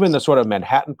occasion. Even the sort of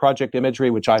Manhattan Project imagery,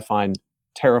 which I find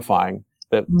terrifying,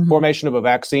 the formation of a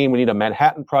vaccine, we need a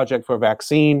Manhattan Project for a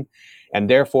vaccine, and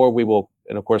therefore we will,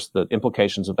 and of course the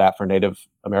implications of that for Native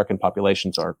American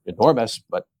populations are enormous,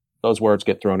 but those words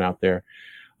get thrown out there.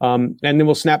 And then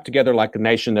we'll snap together like a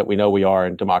nation that we know we are,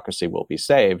 and democracy will be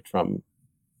saved from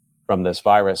this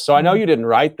virus. So I know you didn't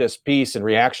write this piece in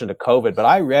reaction to COVID, but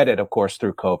I read it, of course,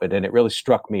 through COVID, and it really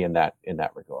struck me in that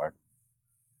regard.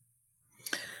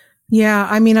 Yeah,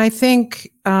 I mean, I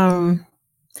think,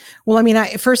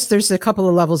 first, there's a couple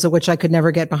of levels at which I could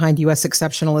never get behind U.S.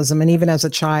 exceptionalism. And even as a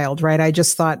child, right, I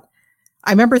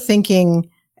remember thinking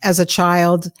as a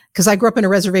child, because I grew up in a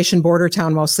reservation border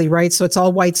town mostly, right? So it's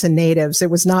all whites and natives.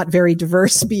 It was not very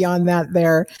diverse beyond that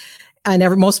there. And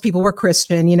most people were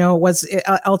Christian,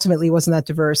 ultimately wasn't that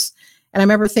diverse. And I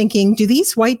remember thinking, do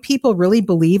these white people really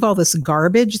believe all this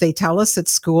garbage they tell us at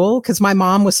school? Because my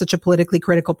mom was such a politically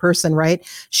critical person, right?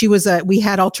 We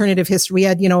had alternative history. We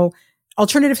had,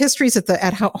 alternative histories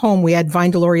at home. We had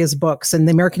Vine Deloria's books, and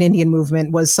the American Indian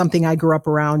movement was something I grew up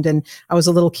around. And I was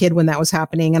a little kid when that was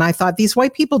happening. And I thought, these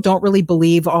white people don't really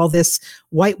believe all this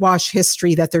whitewash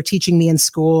history that they're teaching me in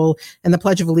school and the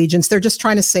Pledge of Allegiance. They're just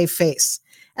trying to save face.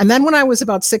 And then when I was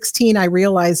about 16, I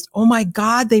realized, oh my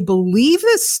God, they believe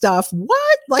this stuff.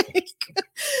 What?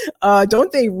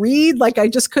 Don't they read? I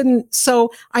just couldn't.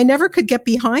 So I never could get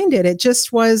behind it. It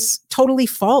just was totally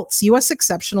false. U.S.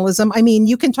 exceptionalism. I mean,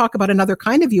 you can talk about another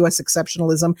kind of U.S.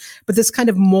 exceptionalism, but this kind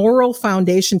of moral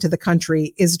foundation to the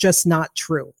country is just not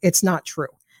true. It's not true.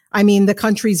 I mean, the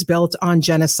country's built on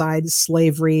genocide,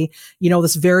 slavery,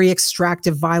 this very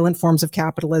extractive, violent forms of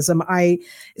capitalism.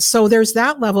 So there's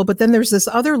that level, but then there's this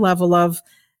other level of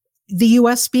the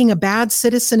U.S. being a bad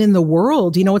citizen in the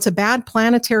world. It's a bad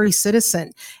planetary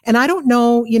citizen. And I don't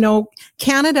know,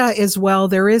 Canada as well,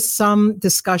 there is some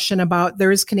discussion about,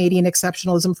 there is Canadian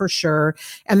exceptionalism for sure.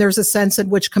 And there's a sense in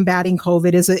which combating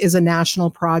COVID is a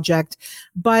national project.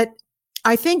 But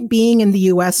I think being in the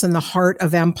U.S. in the heart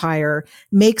of empire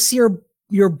makes your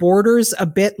borders a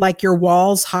bit like your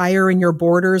walls higher and your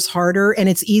borders harder. And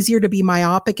it's easier to be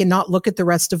myopic and not look at the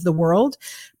rest of the world.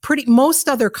 Most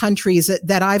other countries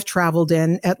that I've traveled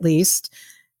in, at least,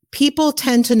 people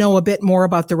tend to know a bit more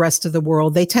about the rest of the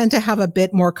world. They tend to have a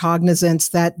bit more cognizance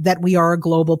that we are a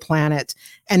global planet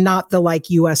and not the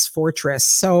U.S. fortress.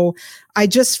 So I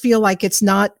just feel like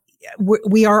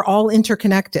we are all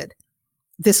interconnected.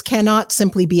 This cannot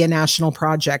simply be a national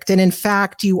project. And in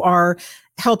fact, you are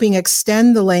helping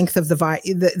extend the length of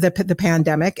the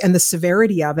pandemic and the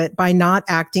severity of it by not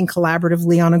acting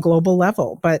collaboratively on a global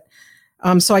level. But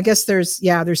so I guess there's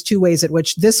two ways at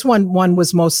which this one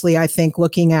was mostly, I think,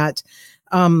 looking at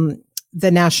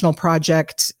the national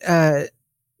project, from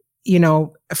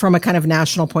a kind of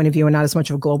national point of view and not as much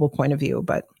of a global point of view.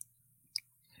 But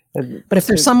if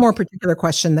there's some more particular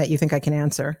question that you think I can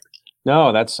answer.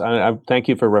 No, I thank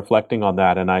you for reflecting on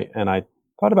that. And I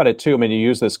thought about it too. I mean, you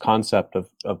use this concept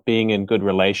of being in good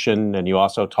relation, and you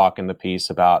also talk in the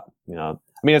piece about,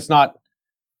 it's not,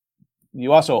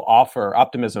 you also offer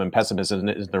optimism and pessimism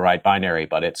isn't the right binary,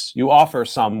 but you offer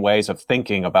some ways of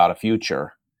thinking about a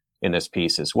future in this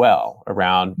piece as well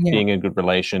around being in good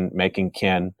relation, making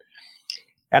kin.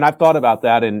 And I've thought about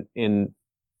that in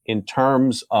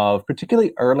terms of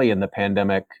particularly early in the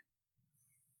pandemic,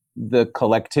 the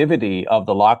collectivity of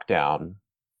the lockdown.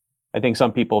 I think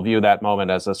some people view that moment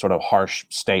as a sort of harsh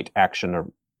state action or,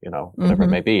 whatever it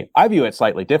may be. I view it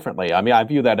slightly differently. I mean, I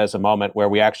view that as a moment where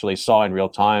we actually saw in real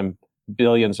time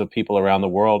billions of people around the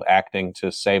world acting to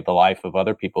save the life of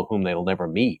other people whom they'll never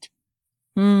meet.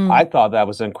 I thought that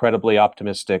was an incredibly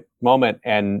optimistic moment.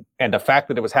 And the fact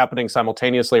that it was happening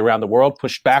simultaneously around the world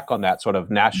pushed back on that sort of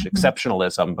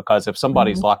exceptionalism, because if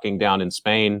somebody's locking down in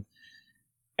Spain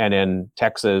and in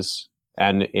Texas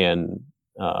and in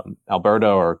Alberta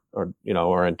or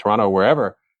in Toronto,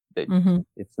 wherever,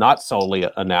 it's not solely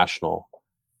a national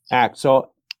act. So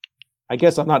I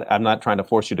guess I'm not trying to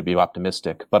force you to be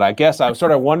optimistic, but I guess I was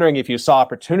sort of wondering if you saw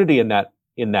opportunity in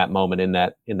that moment, in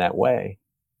that way.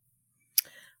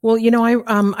 Well,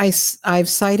 I've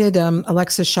cited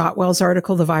Alexis Shotwell's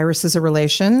article, "The Virus is a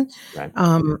Relation." Right.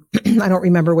 I don't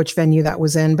remember which venue that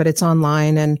was in, but it's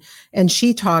online, and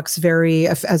she talks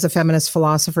as a feminist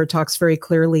philosopher, talks very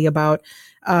clearly about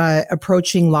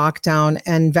approaching lockdown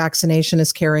and vaccination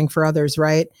as caring for others,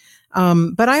 right?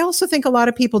 But I also think a lot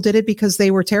of people did it because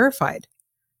they were terrified.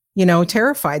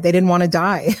 Terrified. They didn't want to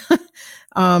die.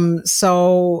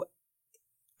 So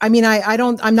I mean,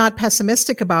 I'm not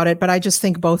pessimistic about it, but I just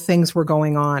think both things were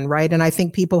going on, right? And I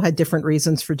think people had different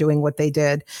reasons for doing what they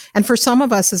did. And for some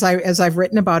of us, as I've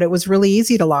written about, it was really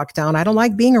easy to lock down. I don't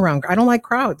like being around. I don't like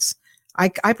crowds.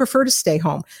 I prefer to stay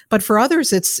home. But for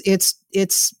others,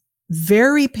 it's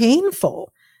very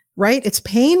painful, right? It's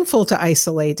painful to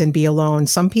isolate and be alone.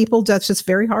 Some people, that's just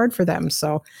very hard for them.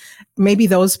 So maybe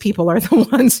those people are the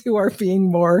ones who are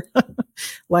being more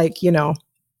like,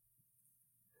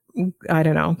 I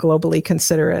don't know, globally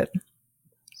considerate.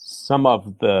 Some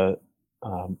of the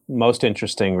most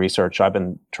interesting research I've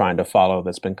been trying to follow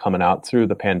that's been coming out through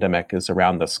the pandemic is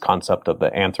around this concept of the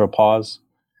anthropause.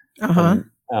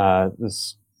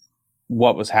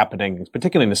 What was happening,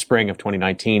 particularly in the spring of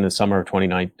 2019, the summer of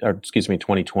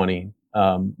 2020,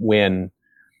 when,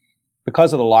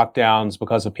 because of the lockdowns,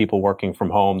 because of people working from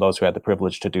home, those who had the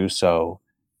privilege to do so,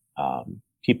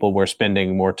 people were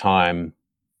spending more time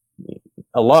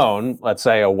alone, let's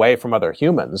say, away from other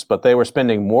humans, but they were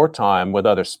spending more time with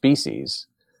other species.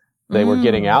 They were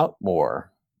getting out more.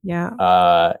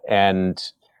 Yeah. And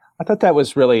I thought that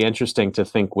was really interesting to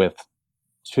think with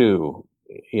too,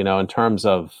 in terms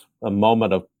of a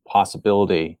moment of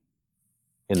possibility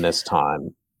in this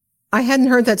time. I hadn't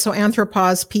heard that. So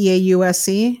anthropause,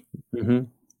 P-A-U-S-E. Mm-hmm.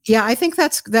 Yeah, I think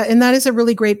and that is a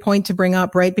really great point to bring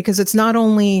up, right? Because it's not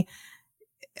only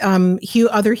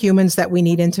other humans that we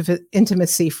need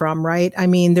intimacy from, right? I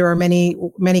mean, there are many,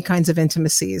 many kinds of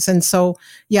intimacies. And so,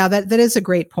 yeah, that is a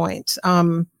great point.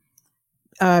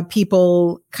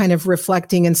 People kind of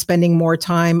reflecting and spending more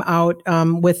time out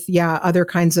with, other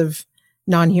kinds of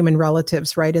non-human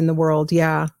relatives, right, in the world.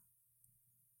 Yeah.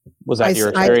 Was that your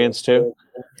experience too?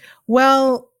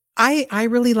 Well, I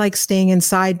really like staying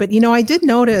inside, but I did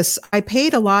notice I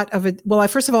paid a lot of it. Well,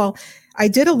 first of all, I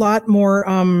did a lot more,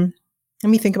 let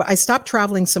me think I stopped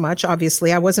traveling so much.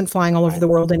 Obviously, I wasn't flying all over the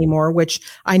world anymore, which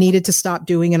I needed to stop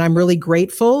doing. And I'm really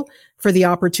grateful for the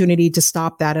opportunity to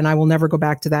stop that. And I will never go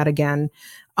back to that again.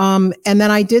 And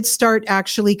then I did start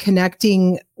actually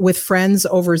connecting with friends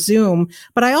over Zoom.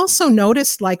 But I also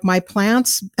noticed like my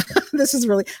plants,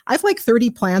 I have like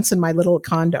 30 plants in my little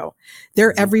condo.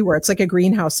 They're everywhere. It's like a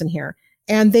greenhouse in here.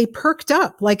 And they perked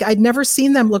up. Like I'd never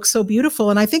seen them look so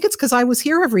beautiful. And I think it's because I was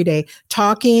here every day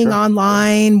talking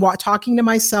online, talking to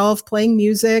myself, playing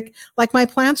music. Like my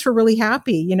plants were really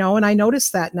happy, and I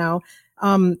noticed that now.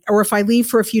 Or if I leave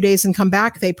for a few days and come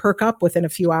back, they perk up within a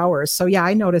few hours. So yeah,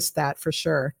 I noticed that for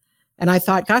sure. And I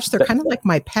thought, gosh, they're kind of like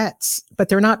my pets, but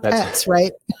they're not pets,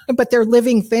 right? But they're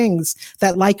living things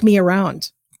that like me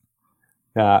around.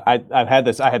 I had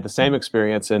the same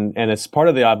experience, and it's part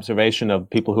of the observation of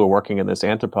people who are working in this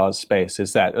anthropause space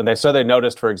is that, and they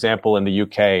noticed, for example, in the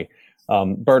UK,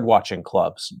 bird watching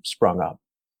clubs sprung up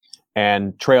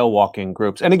and trail walking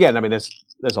groups. And again, I mean,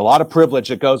 there's a lot of privilege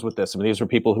that goes with this. I mean, these were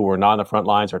people who were not on the front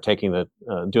lines or doing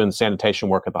the sanitation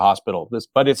work at the hospital.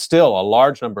 But it's still a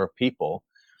large number of people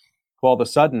who all of a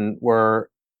sudden were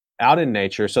out in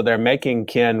nature. So they're making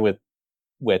kin with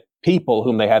people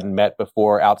whom they hadn't met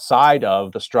before outside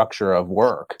of the structure of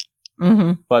work,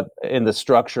 but in the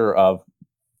structure of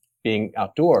being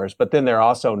outdoors. But then they're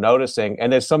also noticing,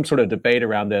 and there's some sort of debate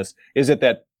around this, is it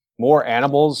that more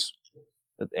animals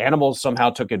somehow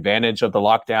took advantage of the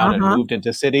lockdown and moved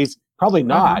into cities? Probably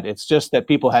not. It's just that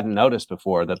people hadn't noticed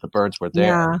before that the birds were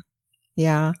there.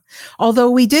 Yeah. Although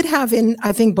we did have in,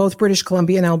 I think, both British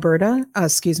Columbia and Alberta,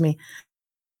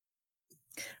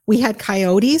 we had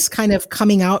coyotes kind of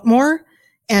coming out more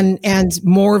and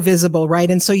more visible, right?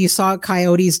 And so you saw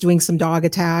coyotes doing some dog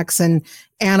attacks and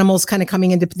animals kind of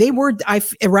coming into,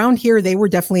 around here, they were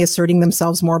definitely asserting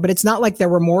themselves more, but it's not like there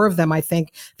were more of them. I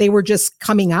think they were just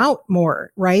coming out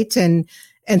more, right? And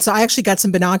so I actually got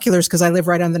some binoculars because I live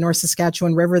right on the North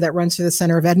Saskatchewan River that runs through the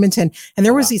center of Edmonton. And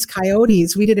there was these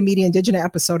coyotes. We did a Media Indigena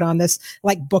episode on this,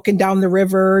 like booking down the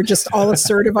river, just all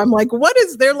assertive. I'm like,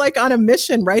 they're like on a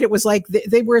mission, right? It was like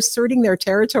they were asserting their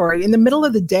territory in the middle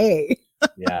of the day.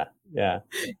 Yeah.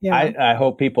 I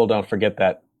hope people don't forget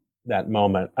that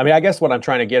moment. I mean, I guess what I'm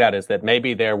trying to get at is that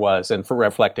maybe there was, and for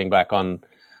reflecting back on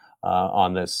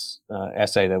on this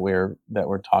essay that we're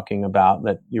talking about,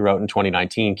 that you wrote in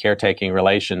 2019, Caretaking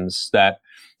Relations, that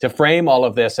to frame all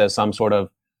of this as some sort of,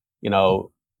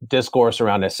 discourse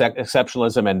around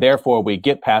exceptionalism, and therefore we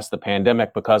get past the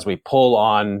pandemic because we pull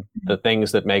on the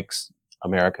things that makes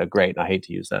America great. And I hate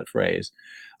to use that phrase.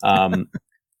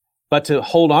 But to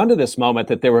hold on to this moment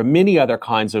that there were many other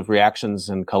kinds of reactions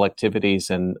and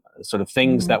collectivities and sort of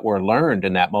things that were learned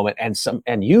in that moment,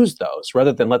 and use those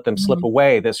rather than let them slip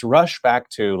away. This rush back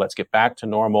to, let's get back to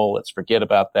normal, let's forget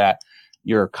about that.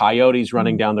 Your coyotes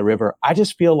running down the river. I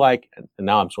just feel like, and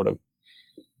now I'm sort of,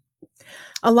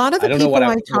 a lot of the people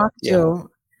I talk to,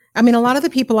 I mean, a lot of the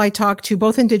people I talk to,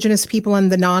 both Indigenous people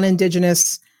and the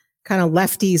non-Indigenous kind of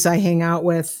lefties I hang out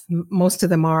with, most of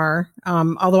them are,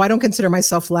 although I don't consider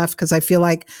myself left because I feel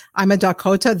like I'm a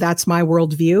Dakota, that's my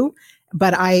worldview.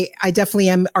 But I definitely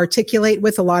am articulate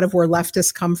with a lot of where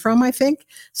leftists come from, I think.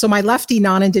 So my lefty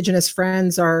non-Indigenous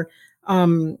friends are,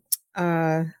 we're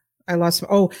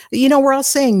all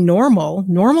saying normal.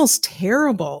 Normal's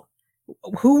terrible.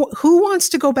 Who wants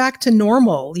to go back to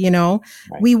normal? Right.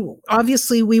 We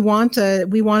want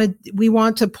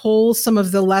to pull some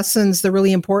of the lessons, the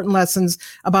really important lessons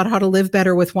about how to live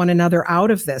better with one another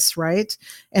out of this, right?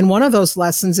 And one of those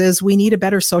lessons is we need a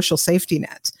better social safety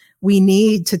net. We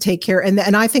need to take care, and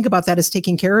I think about that as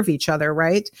taking care of each other,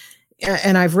 right?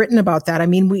 And I've written about that. I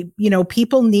mean,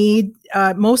 people need,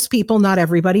 most people, not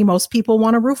everybody, most people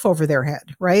want a roof over their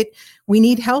head, right? We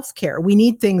need healthcare. We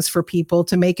need things for people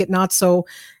to make it not so,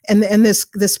 and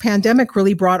this pandemic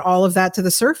really brought all of that to the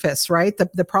surface, right?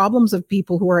 The problems of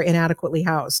people who are inadequately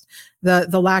housed,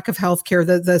 the lack of healthcare,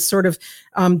 the sort of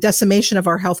decimation of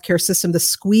our healthcare system, the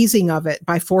squeezing of it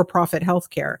by for-profit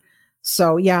healthcare.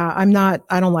 So yeah,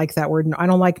 I don't like that word. I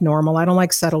don't like normal. I don't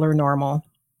like settler normal.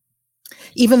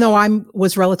 Even though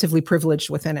was relatively privileged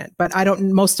within it, but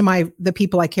most of the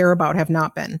people I care about have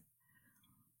not been.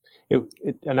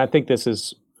 And I think this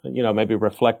is, maybe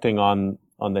reflecting on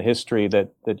the history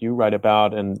that you write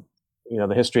about, and,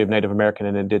 the history of Native American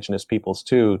and Indigenous peoples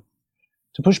too,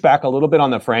 to push back a little bit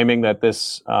on the framing that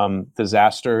this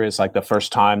disaster is like the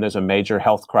first time there's a major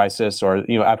health crisis, or,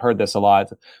 I've heard this a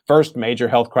lot, first major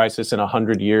health crisis in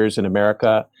 100 years in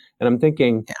America. And I'm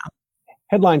thinking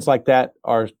headlines like that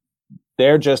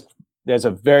there's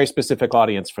a very specific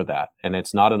audience for that. And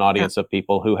it's not an audience of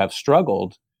people who have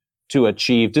struggled to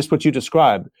achieve just what you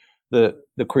described, the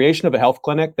creation of a health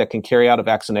clinic that can carry out a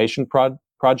vaccination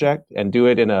project and do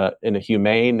it in a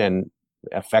humane and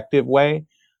effective way.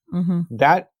 Mm-hmm.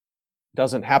 That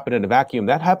doesn't happen in a vacuum.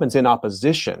 That happens in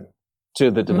opposition to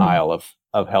the denial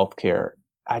of healthcare.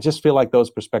 I just feel like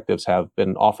those perspectives have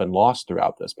been often lost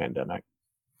throughout this pandemic.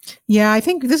 Yeah, I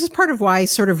think this is part of why I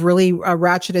sort of really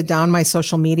ratcheted down my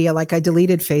social media. Like I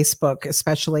deleted Facebook,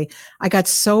 especially. I got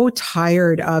so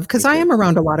tired of, because I am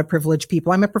around a lot of privileged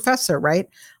people. I'm a professor, right?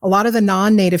 A lot of the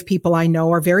non-Native people I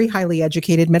know are very highly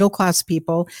educated, middle-class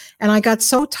people. And I got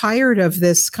so tired of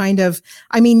this kind of,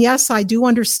 I mean, yes, I do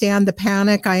understand the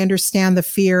panic. I understand the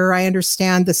fear. I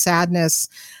understand the sadness.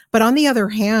 But on the other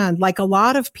hand, like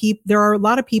there are a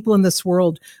lot of people in this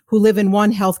world who live in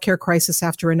one healthcare crisis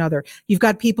after another. You've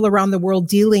got people around the world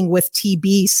dealing with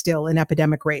TB still in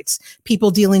epidemic rates, people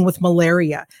dealing with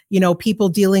malaria, people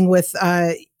dealing with,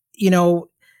 the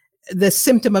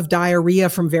symptom of diarrhea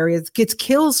from various, it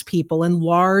kills people in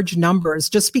large numbers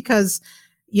just because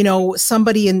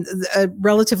somebody in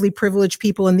relatively privileged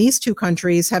people in these two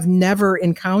countries have never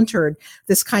encountered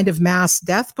this kind of mass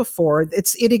death before.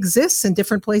 It exists in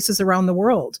different places around the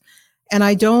world. And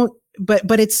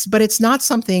but it's not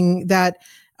something that,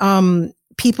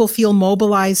 people feel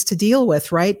mobilized to deal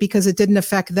with, right? Because it didn't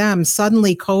affect them.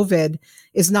 Suddenly COVID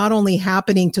is not only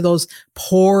happening to those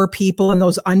poor people in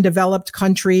those undeveloped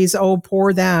countries. Oh,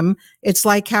 poor them. It's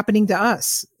like happening to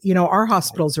us. Our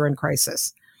hospitals are in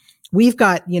crisis. We've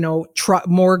got,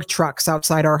 morgue trucks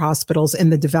outside our hospitals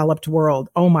in the developed world.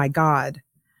 Oh my God.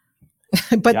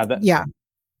 But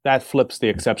that flips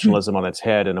the exceptionalism on its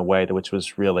head in a way which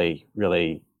was really,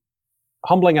 really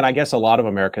humbling. And I guess a lot of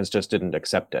Americans just didn't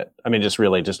accept it. I mean, just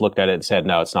looked at it and said,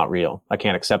 no, it's not real. I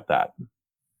can't accept that.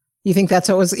 You think that's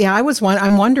what it was? Yeah,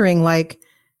 I'm wondering, like,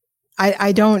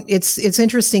 I don't, it's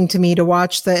interesting to me to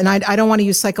watch and I don't want to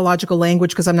use psychological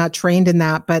language because I'm not trained in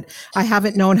that, but I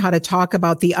haven't known how to talk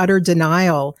about the utter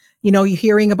denial. You're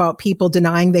hearing about people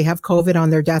denying they have COVID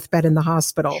on their deathbed in the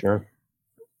hospital. Sure.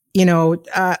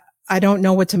 I don't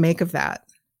know what to make of that.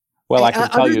 Well, I can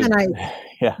tell you.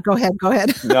 Yeah. Go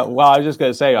ahead. No, well, I was just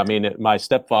going to say, I mean, my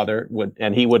stepfather would,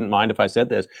 and he wouldn't mind if I said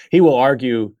this, he will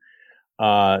argue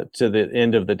to the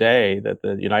end of the day that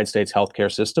the United States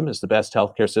healthcare system is the best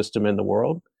healthcare system in the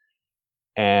world.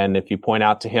 And if you point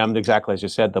out to him, exactly as you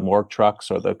said, the morgue trucks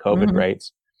or the COVID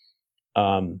rates,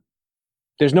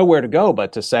 there's nowhere to go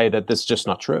but to say that this is just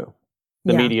not true.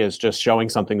 The media is just showing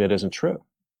something that isn't true.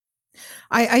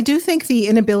 I do think the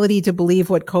inability to believe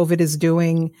what COVID is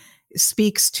doing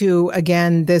speaks to,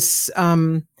 again, this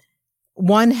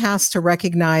one has to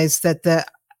recognize that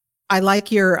I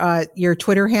like your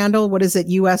Twitter handle. What is it?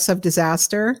 US of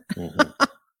disaster.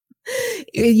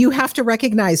 You have to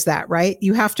recognize that, right?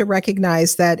 You have to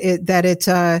recognize that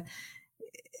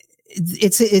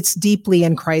it's deeply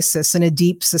in crisis in a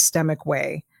deep systemic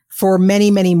way for many,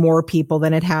 many more people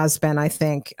than it has been, I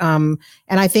think. And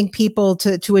I think people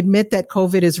to admit that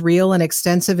COVID is real and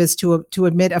extensive is to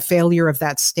admit a failure of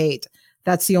that state.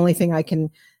 That's the only thing I can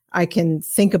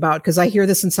think about, because I hear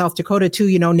this in South Dakota too.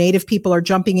 Native people are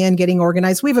jumping in, getting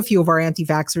organized. We have a few of our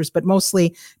anti-vaxxers, but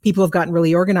mostly people have gotten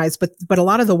really organized. But a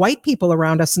lot of the white people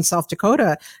around us in South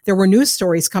Dakota, there were news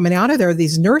stories coming out of there,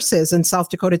 these nurses in South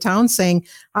Dakota towns saying,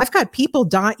 I've got people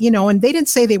die, and they didn't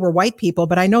say they were white people,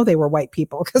 but I know they were white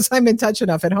people because I'm in touch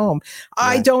enough at home.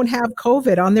 Right. I don't have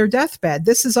COVID on their deathbed.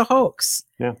 This is a hoax.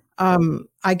 Yeah.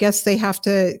 I guess they have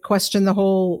to question the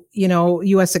whole,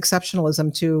 U.S.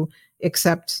 exceptionalism to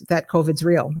accept that COVID's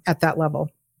real at that level.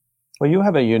 Well, you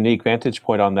have a unique vantage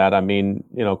point on that. I mean,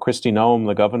 Kristi Noem,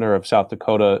 the governor of South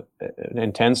Dakota,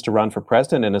 intends to run for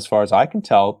president. And as far as I can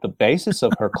tell, the basis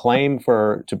of her claim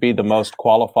to be the most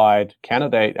qualified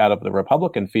candidate out of the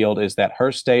Republican field is that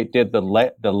her state did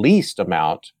the least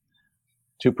amount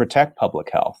to protect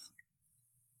public health.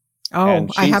 Oh,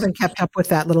 I haven't kept up with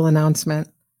that little announcement.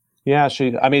 Yeah,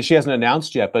 she hasn't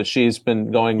announced yet, but she's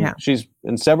been going, she's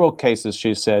in several cases,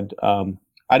 she said,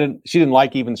 she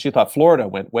thought Florida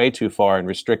went way too far in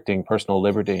restricting personal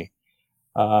liberty.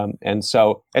 And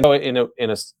so in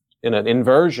an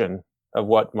inversion of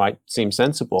what might seem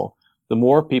sensible, the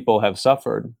more people have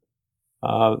suffered,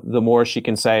 the more she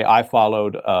can say, I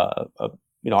followed,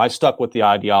 I stuck with the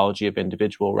ideology of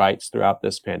individual rights throughout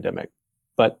this pandemic.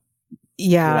 But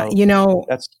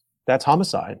that's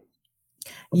homicide.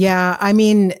 Yeah, I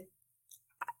mean,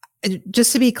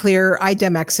 just to be clear, I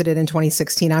exited in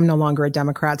 2016. I'm no longer a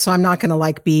Democrat, so I'm not going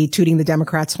to be tooting the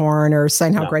Democrats' horn or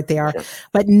saying how great they are. Sure.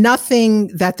 But nothing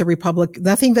that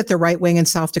the right wing in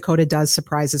South Dakota does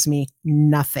surprises me.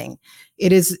 Nothing.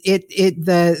 It is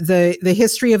the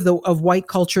history of white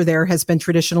culture there has been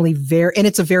traditionally and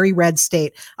it's a very red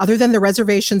state. Other than the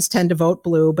reservations tend to vote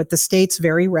blue, but the state's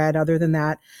very red. Other than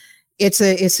that. It's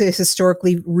a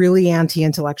historically really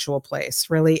anti-intellectual place.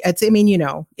 Really,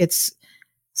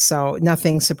 so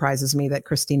nothing surprises me that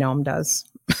Kristi Noem does.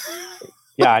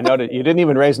 Yeah, I know that you didn't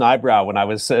even raise an eyebrow when I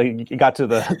was you got to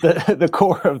the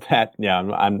core of that. Yeah,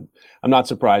 I'm not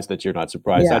surprised that you're not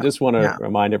surprised. Yeah, I just want to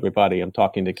remind everybody I'm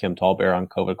talking to Kim Tallbear on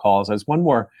COVID Calls. There's one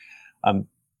more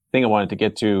thing I wanted to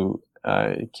get to.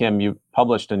 Kim, you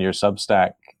published in your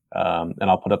Substack. And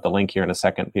I'll put up the link here in a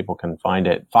second. People can find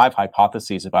it. 5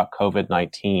 hypotheses about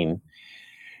COVID-19.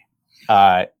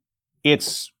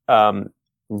 It's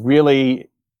really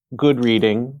good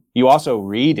reading. You also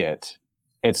read it.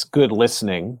 It's good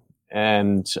listening,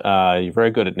 and you're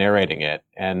very good at narrating it.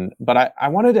 But I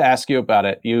wanted to ask you about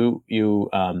it.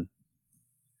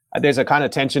 There's a kind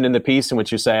of tension in the piece in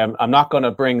which you say, I'm not going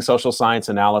to bring social science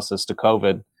analysis to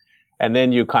COVID. And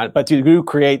then you do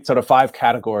create sort of 5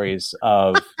 categories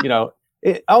of,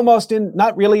 almost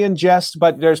not really in jest,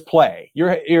 but there's play.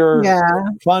 Your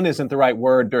fun isn't the right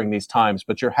word during these times,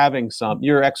 but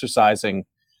you're exercising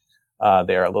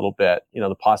there a little bit,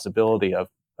 the possibility of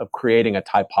creating a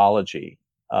typology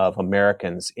of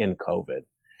Americans in COVID.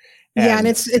 And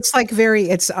it's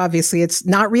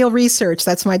not real research.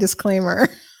 That's my disclaimer.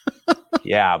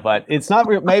 Yeah, but it's not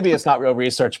real. Maybe it's not real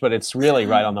research, but it's really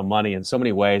right on the money in so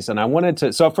many ways. And I wanted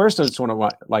to. So first, I just want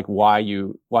to why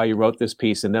you wrote this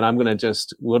piece, and then I'm going to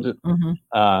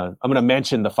I'm going to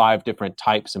mention the 5 different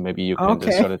types, and maybe you can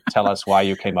just sort of tell us why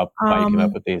you came up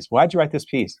with these. Why'd you write this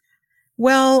piece?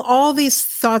 Well, all these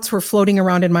thoughts were floating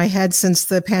around in my head since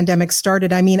the pandemic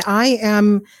started. I mean, I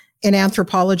am an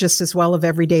anthropologist as well of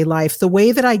everyday life. The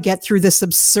way that I get through this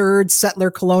absurd settler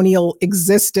colonial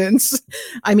existence,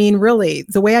 I mean, really,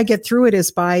 the way I get through it is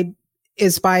by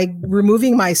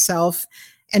removing myself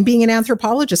and being an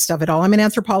anthropologist of it all. I'm an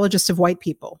anthropologist of white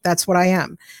people. That's what I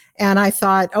am. And I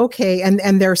thought, okay,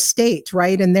 and their state,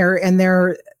 right? And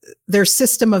their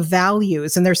system of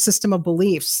values and their system of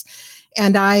beliefs.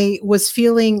 And I was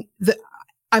feeling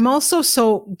I'm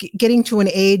also getting to an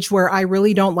age where I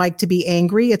really don't like to be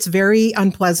angry. It's very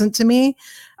unpleasant to me.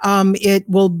 It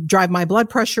will drive my blood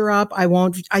pressure up. I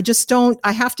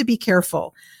have to be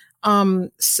careful.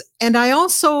 And I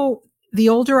also, the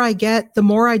older I get, the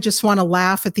more I just want to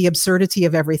laugh at the absurdity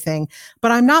of everything.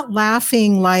 But I'm not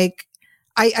laughing like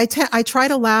I try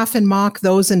to laugh and mock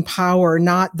those in power,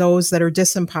 not those that are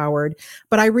disempowered.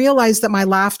 But I realize that my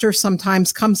laughter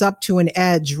sometimes comes up to an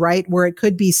edge, right? Where it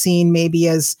could be seen maybe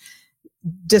as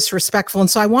disrespectful. And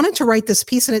so I wanted to write this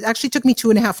piece, and it actually took me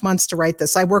 2.5 months to write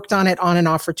this. I worked on it on and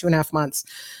off for 2.5 months.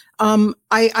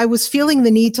 I was feeling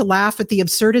the need to laugh at the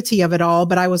absurdity of it all,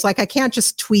 but I was like, I can't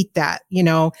just tweet that,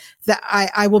 that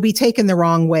I will be taken the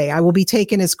wrong way. I will be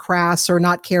taken as crass or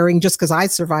not caring just because I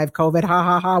survived COVID. Ha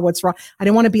ha ha. What's wrong? I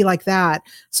didn't want to be like that.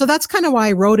 So that's kind of why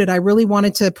I wrote it. I really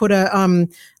wanted to put a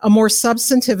more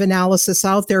substantive analysis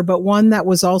out there, but one that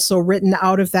was also written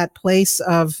out of that place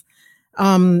of,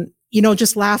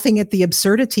 just laughing at the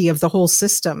absurdity of the whole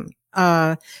system.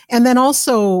 And then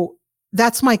also,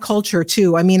 that's my culture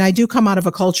too. I mean, I do come out of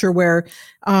a culture where,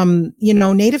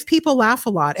 Native people laugh a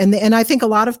lot. And I think a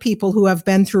lot of people who have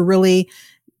been through really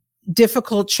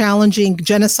difficult, challenging,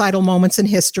 genocidal moments in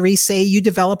history say you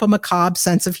develop a macabre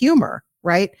sense of humor,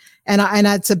 right? And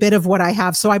that's a bit of what I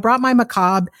have. So I brought my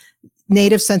macabre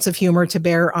Native sense of humor to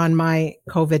bear on my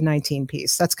COVID-19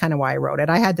 piece. That's kind of why I wrote it.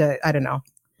 I had to, I don't know,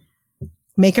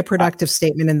 make a productive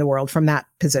statement in the world from that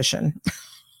position.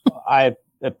 I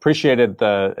appreciated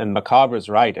and macabre is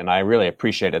right, and I really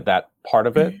appreciated that part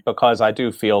of it, because I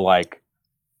do feel like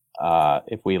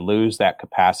if we lose that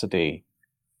capacity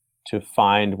to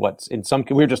find what's in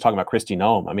we were just talking about Kristi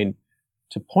Noem. I mean,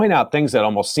 to point out things that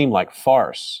almost seem like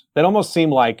farce, that almost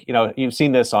seem like, you've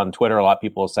seen this on Twitter, a lot of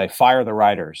people will say, fire the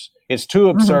writers. It's too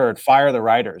absurd, fire the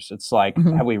writers. It's like,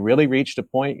 have we really reached a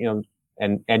point,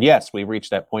 and yes, we reached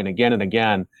that point again and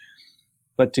again,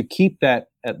 but to keep that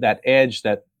edge,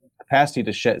 that capacity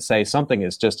to say something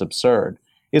is just absurd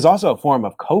is also a form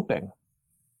of coping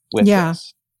with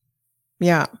this.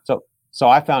 Yeah. So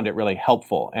I found it really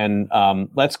helpful. And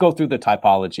let's go through the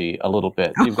typology a little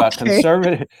bit. You've got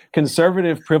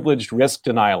conservative privileged risk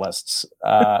denialists.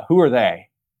 Who are they?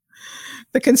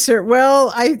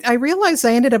 Well, I realized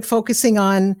I ended up focusing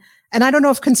on, and I don't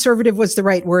know if conservative was the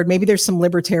right word. Maybe there's some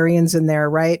libertarians in there,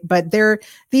 right? But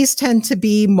these tend to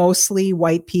be mostly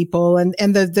white people. And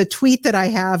the tweet that I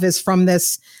have is from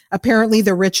this, apparently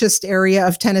the richest area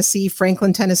of Tennessee,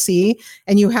 Franklin, Tennessee.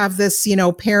 And you have this,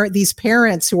 these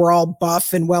parents who are all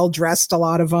buff and well-dressed, a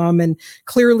lot of them, and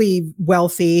clearly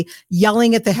wealthy,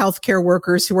 yelling at the healthcare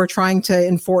workers who are trying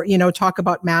to talk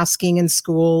about masking in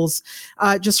schools,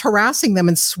 just harassing them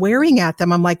and swearing at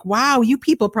them. I'm like, wow, you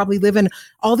people probably live in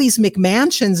all these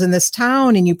McMansions in this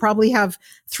town, and you probably have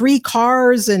 3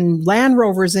 cars and Land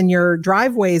Rovers in your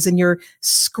driveways, and you're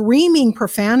screaming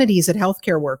profanities at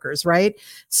healthcare workers, right?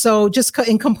 So just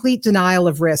in complete denial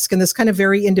of risk, and this kind of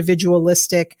very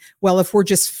individualistic, well, if we're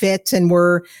just fit and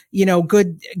we're,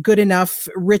 good enough,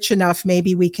 rich enough,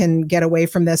 maybe we can get away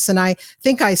from this. And I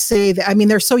think I say that, I mean,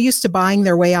 they're so used to buying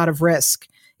their way out of risk.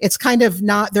 It's kind of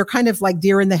they're kind of like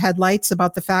deer in the headlights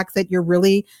about the fact that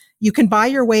you can buy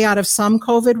your way out of some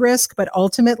COVID risk, but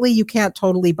ultimately you can't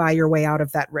totally buy your way out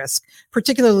of that risk,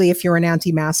 particularly if you're an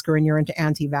anti-masker and you're an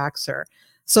anti-vaxxer.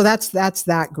 So that's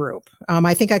that group.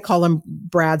 I think I call them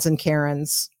Brads and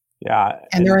Karens. Yeah.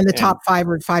 And they're in the top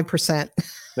 5%.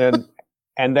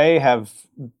 And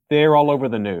they're all over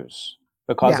the news,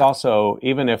 because also,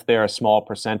 even if they're a small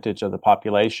percentage of the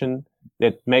population,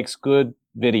 it makes good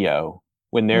video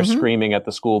when they're screaming at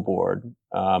the school board,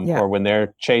 or when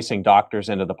they're chasing doctors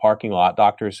into the parking lot,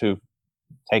 doctors who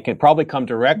probably come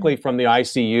directly from the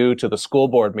ICU to the school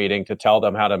board meeting to tell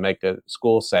them how to make the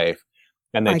school safe.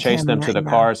 And they chase them to the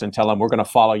cars and tell them, we're going to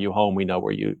follow you home. We know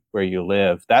where you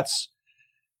live. That's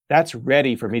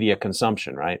ready for media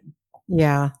consumption, right?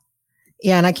 Yeah.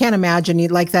 Yeah. And I can't imagine,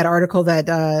 like that article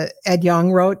that Ed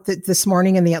Young wrote this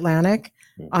morning in the Atlantic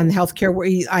on healthcare, where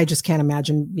I just can't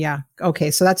imagine. Yeah. Okay.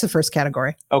 So that's the first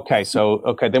category. Okay.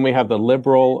 Then we have the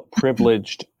liberal,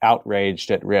 privileged,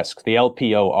 outraged, at risk, the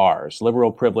LPORs,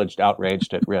 liberal, privileged,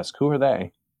 outraged, at risk. Who are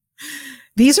they?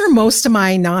 We're most of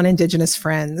my non-Indigenous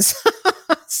friends.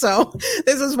 So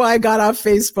this is why I got off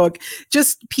Facebook.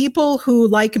 Just people who,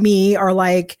 like me, are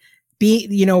like,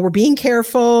 we're being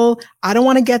careful. I don't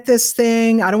want to get this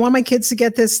thing. I don't want my kids to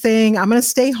get this thing. I'm going to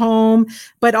stay home.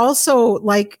 But also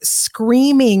like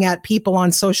screaming at people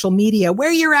on social media,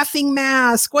 wear your effing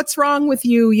mask. What's wrong with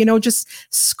you? Just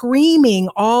screaming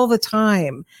all the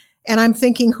time. And I'm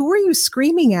thinking, who are you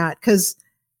screaming at? Because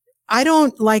I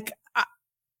don't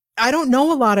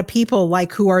know a lot of people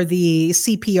like who are the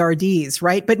CPRDs,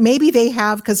 right? But maybe they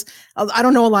have, because I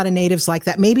don't know a lot of natives like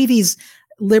that. Maybe these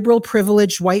liberal,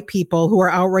 privileged white people who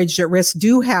are outraged at risk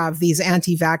do have these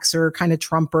anti-vaxxer kind of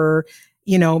Trumper,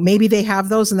 maybe they have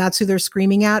those and that's who they're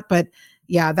screaming at. But,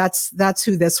 Yeah, that's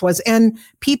who this was. And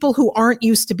people who aren't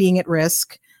used to being at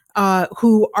risk,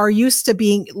 who are used to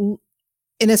being,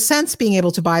 in a sense, being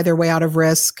able to buy their way out of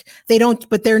risk. They don't,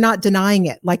 but they're not denying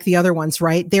it like the other ones,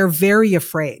 right? They're very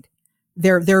afraid.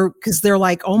 Because they're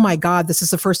like, oh my God, this is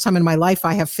the first time in my life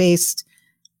I have faced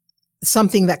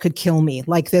something that could kill me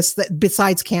like this, that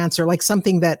besides cancer, like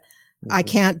something that I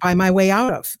can't buy my way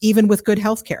out of, even with good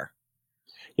health care.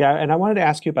 Yeah, and I wanted to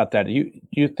ask you about that.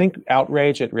 You think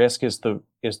outrage at risk is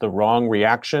the wrong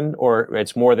reaction, or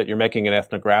it's more that you're making an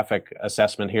ethnographic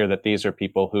assessment here that these are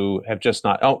people who have just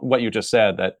not, what you just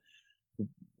said, that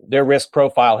their risk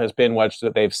profile has been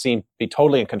that they've seen be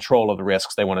totally in control of the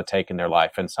risks they want to take in their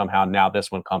life, and somehow now this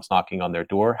one comes knocking on their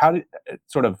door.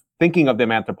 Sort of thinking of them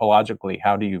anthropologically,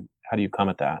 how do you come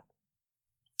at that?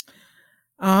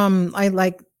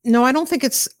 No, I don't think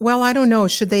it's, well, I don't know.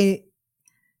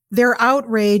 Their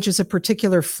outrage is a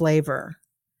particular flavor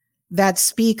that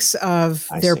speaks of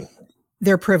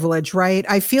their privilege, right?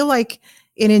 I feel like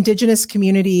in Indigenous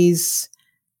communities,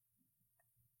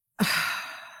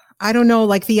 I don't know,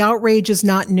 like the outrage is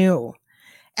not new.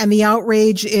 And the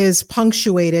outrage is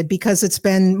punctuated because it's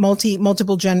been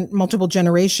multiple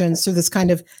generations through this kind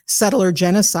of settler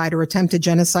genocide or attempted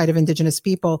genocide of Indigenous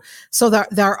people. So that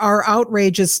there are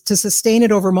outrages. To sustain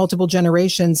it over multiple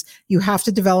generations, you have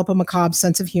to develop a macabre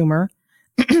sense of humor.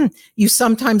 You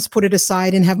sometimes put it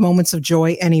aside and have moments of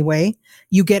joy anyway.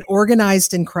 You get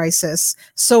organized in crisis.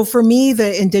 So for me,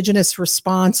 the Indigenous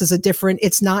response is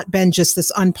it's not been just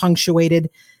this unpunctuated,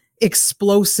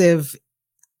 explosive,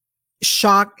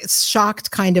 shocked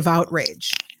kind of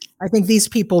outrage. I think these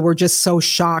people were just so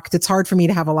shocked. It's hard for me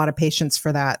to have a lot of patience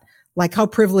for that. Like, how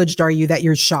privileged are you that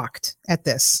you're shocked at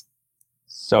this?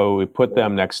 So we put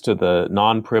them next to the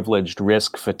non-privileged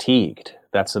risk fatigued.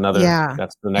 That's the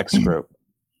next group.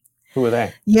 Who are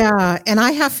they? Yeah. And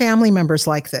I have family members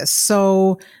like this.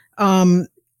 So, and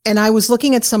I was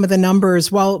looking at some of the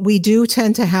numbers. While we do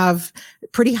tend to have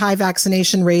pretty high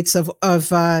vaccination rates of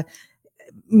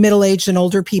middle-aged and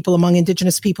older people among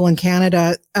Indigenous people in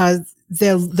Canada,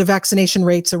 the vaccination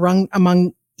rates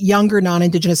among younger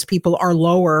non-Indigenous people are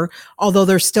lower, although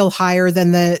they're still higher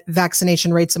than the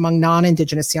vaccination rates among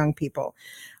non-Indigenous young people.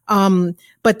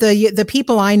 But the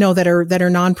people I know that are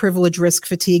non-privileged risk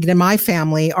fatigued in my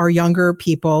family are younger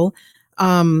people.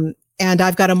 And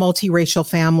I've got a multiracial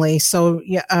family. So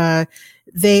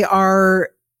they are,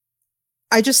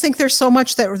 I just think there's so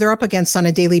much that they're up against on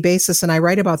a daily basis. And I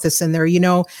write about this in there. You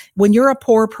know, when you're a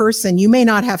poor person, you may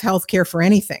not have health care for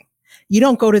anything. You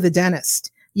don't go to the dentist.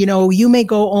 You know, you may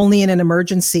go only in an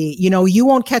emergency. You know, you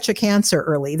won't catch a cancer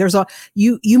early.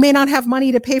 You may not have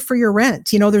money to pay for your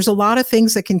rent. You know, there's a lot of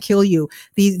things that can kill you.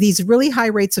 These really high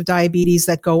rates of diabetes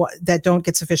that don't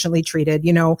get sufficiently treated,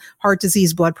 you know, heart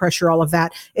disease, blood pressure, all of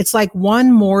that. It's like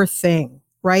one more thing.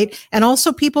 Right. And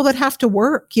also people that have to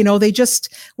work, you know, they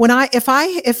just,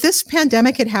 if this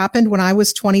pandemic had happened when I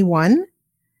was 21,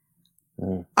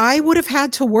 I would have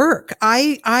had to work.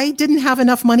 I didn't have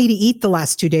enough money to eat the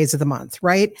last 2 days of the month.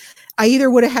 Right. I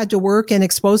either would have had to work and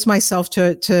expose myself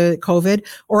to COVID,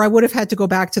 or I would have had to go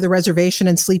back to the reservation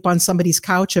and sleep on somebody's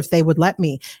couch if they would let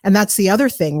me. And that's the other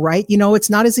thing, right? You know, it's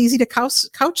not as easy to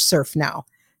couch surf now.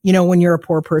 You know, when you're a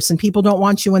poor person, people don't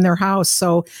want you in their house.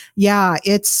 So yeah,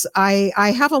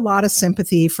 I have a lot of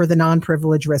sympathy for the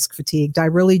non-privileged risk fatigued. I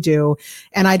really do.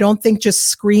 And I don't think just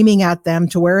screaming at them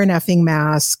to wear an effing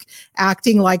mask,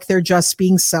 acting like they're just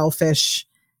being selfish.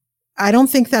 I don't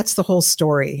think that's the whole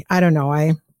story. I don't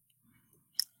know.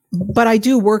 But I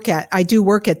do work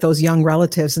at those young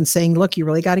relatives and saying, look, you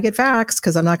really got to get vaxxed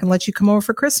because I'm not going to let you come over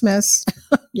for Christmas,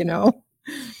 you know?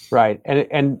 Right.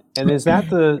 And is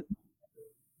that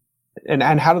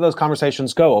and how do those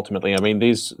conversations go ultimately? I mean,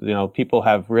 these, you know, people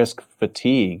have risk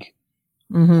fatigue.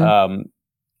 Mm-hmm.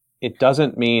 It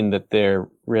doesn't mean that they're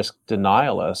risk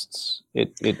denialists.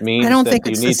 It means that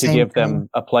you need to give them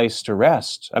a place to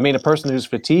rest. I mean, a person who's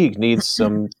fatigued needs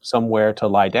somewhere to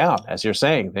lie down, as you're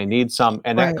saying. They need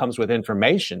and that comes with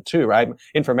information too, right?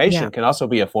 Information can also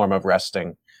be a form of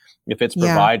resting if it's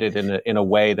provided in a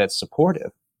way that's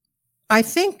supportive. I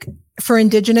think for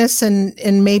Indigenous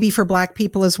and maybe for Black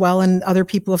people as well and other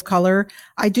people of color,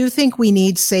 I do think we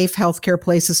need safe healthcare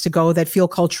places to go that feel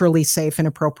culturally safe and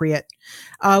appropriate.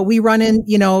 We run in,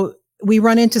 you know, we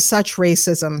run into such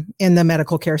racism in the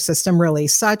medical care system, really,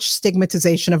 such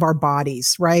stigmatization of our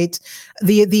bodies, right?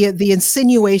 The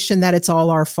insinuation that it's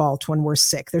all our fault when we're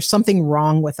sick. There's something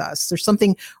wrong with us. There's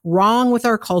something wrong with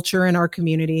our culture and our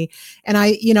community. And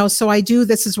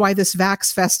this is why this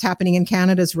Vax Fest happening in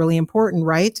Canada is really important,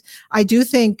 right? I do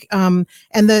think, and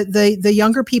the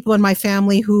younger people in my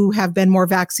family who have been more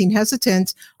vaccine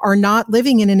hesitant are not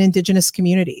living in an Indigenous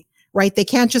community. Right? They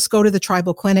can't just go to the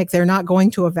tribal clinic. They're not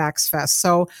going to a Vax Fest.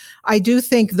 So I do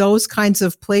think those kinds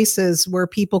of places where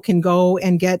people can go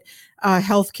and get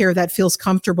healthcare that feels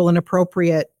comfortable and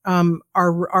appropriate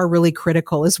are really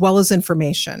critical, as well as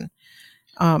information.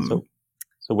 So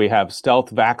we have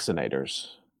stealth vaccinators.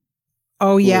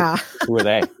 Oh, yeah. Who are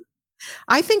they?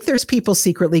 I think there's people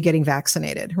secretly getting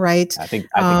vaccinated, right? I think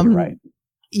you're right.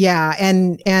 Yeah.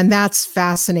 And that's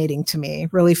fascinating to me,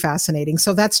 really fascinating.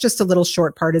 So that's just a little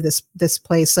short part of this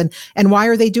place. And why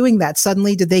are they doing that?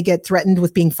 Suddenly, did they get threatened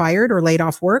with being fired or laid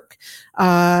off work?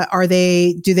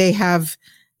 Do they have,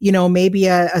 maybe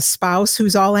a spouse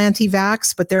who's all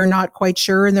anti-vax, but they're not quite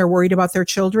sure and they're worried about their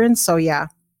children? So yeah,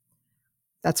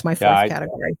 that's my fourth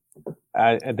category.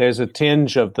 There's a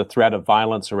tinge of the threat of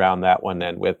violence around that one.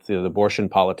 And with the abortion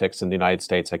politics in the United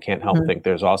States, I can't help think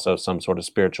there's also some sort of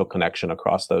spiritual connection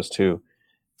across those two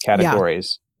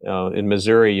categories. Yeah. In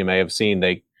Missouri, you may have seen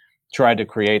they tried to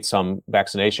create some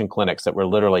vaccination clinics that were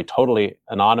literally totally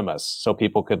anonymous. So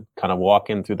people could kind of walk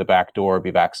in through the back door,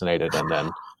 be vaccinated, and then.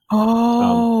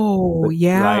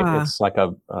 Yeah. Right. It's like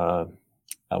a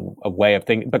way of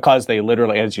thinking, because they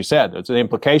literally, as you said, the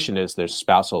implication is there's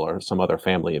spousal or some other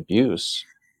family abuse.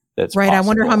 That's right. possible. I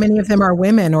wonder how many of them are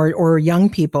women or young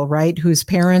people, right, whose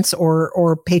parents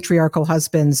or patriarchal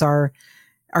husbands are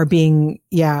being,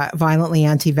 violently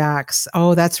anti-vax.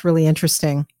 Oh, that's really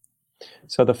interesting.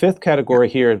 So the fifth category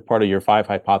here, part of your 5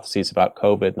 hypotheses about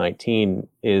COVID-19,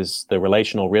 is the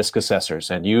relational risk assessors,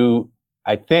 and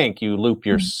I think you loop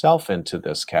yourself into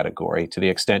this category to the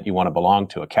extent you want to belong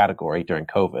to a category during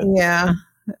COVID. Yeah.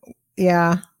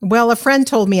 Yeah. Well, a friend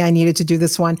told me I needed to do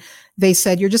this one. They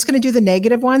said, you're just going to do the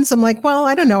negative ones. I'm like, well,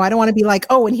 I don't know. I don't want to be like,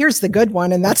 oh, and here's the good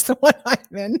one. And that's the one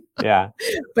I'm in. Yeah.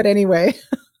 But anyway.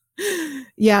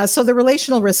 Yeah. So the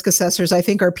relational risk assessors, I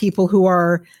think, are people who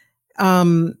are,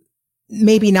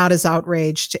 maybe not as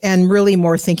outraged and really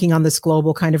more thinking on this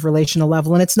global kind of relational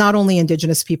level. And it's not only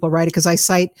Indigenous people, right? Because I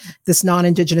cite this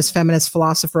non-Indigenous feminist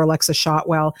philosopher, Alexa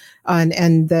Shotwell,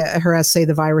 and her essay,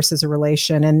 The Virus is a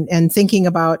Relation, and thinking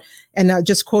about, and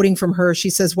just quoting from her, she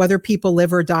says, whether people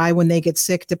live or die when they get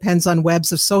sick depends on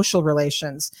webs of social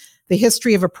relations, the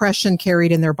history of oppression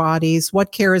carried in their bodies,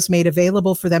 what care is made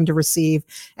available for them to receive,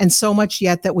 and so much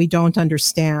yet that we don't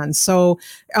understand. So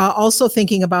also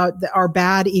thinking about our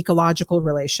bad ecological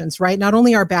relations, right? Not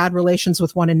only our bad relations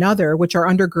with one another, which are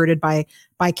undergirded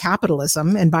by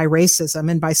capitalism and by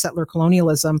racism and by settler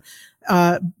colonialism,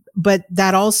 but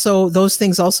that also, those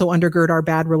things also undergird our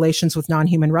bad relations with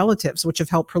non-human relatives, which have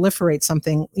helped proliferate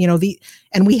something,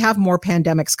 and we have more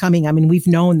pandemics coming. I mean, we've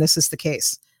known this is the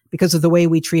case because of the way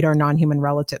we treat our non-human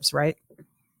relatives, right?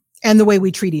 And the way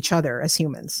we treat each other as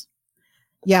humans.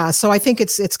 Yeah. So I think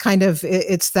it's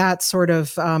that sort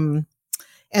of, and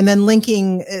then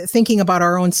thinking about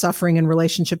our own suffering in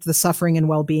relationship to the suffering and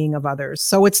well-being of others.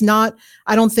 So it's not,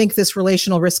 I don't think this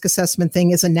relational risk assessment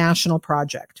thing is a national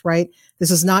project, right?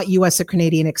 This is not US or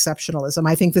Canadian exceptionalism.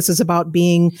 I think this is about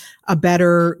being a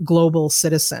better global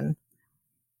citizen.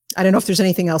 I don't know if there's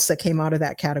anything else that came out of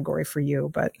that category for you,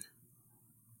 but.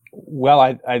 Well,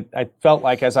 I felt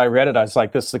like as I read it, I was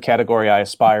like, this is the category I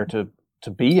aspire to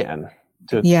be in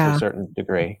to a certain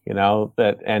degree,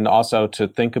 and also to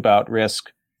think about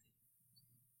risk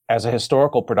as a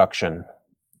historical production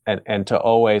and to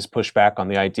always push back on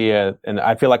the idea. And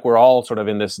I feel like we're all sort of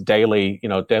in this daily,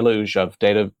 deluge of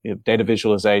data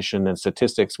visualization and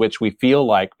statistics, which we feel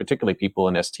like, particularly people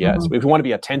in STS, we want to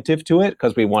be attentive to it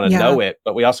because we want to know it,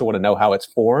 but we also want to know how it's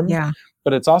formed. Yeah.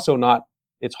 But it's also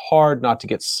it's hard not to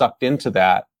get sucked into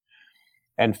that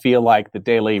and feel like the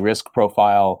daily risk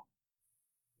profile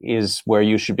is where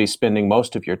you should be spending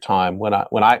most of your time.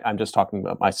 I'm just talking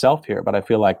about myself here, but I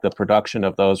feel like the production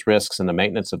of those risks and the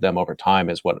maintenance of them over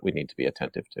time is what we need to be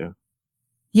attentive to.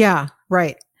 Yeah,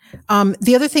 right.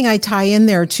 The other thing I tie in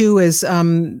there too is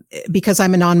because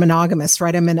I'm a non-monogamist,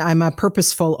 right? I'm a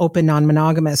purposeful, open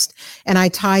non-monogamist, and I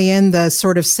tie in the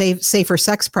sort of safer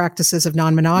sex practices of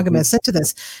non-monogamists into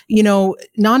this.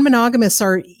 Non-monogamists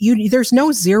there's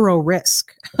no zero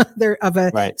risk there of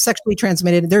a sexually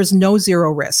transmitted. There's no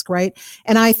zero risk, right?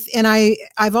 And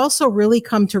I've also really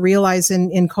come to realize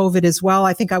in COVID as well.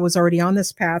 I think I was already on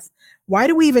this path Why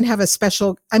do we even have a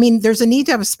special, I mean, there's a need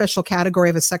to have a special category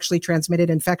of a sexually transmitted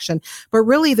infection, but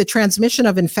really the transmission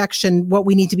of infection, what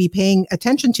we need to be paying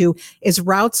attention to is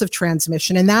routes of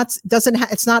transmission. And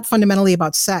it's not fundamentally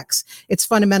about sex. It's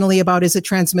fundamentally about, is it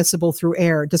transmissible through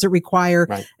air? Does it require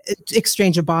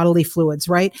exchange of bodily fluids,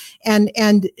 right? And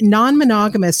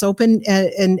non-monogamous, open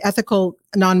and ethical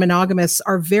non-monogamists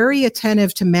are very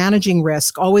attentive to managing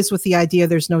risk, always with the idea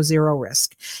there's no zero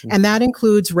risk. And that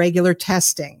includes regular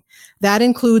testing. That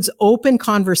includes open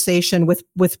conversation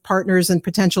with partners and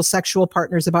potential sexual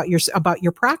partners about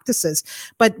your practices.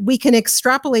 But we can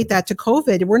extrapolate that to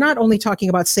COVID. We're not only talking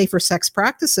about safer sex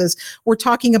practices, we're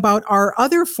talking about our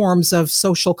other forms of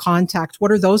social contact.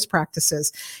 What are those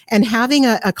practices? And having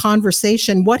a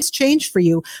conversation, what's changed for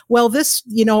you? Well,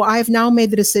 I've now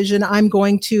made the decision I'm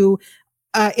going to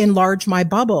enlarge my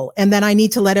bubble. And then I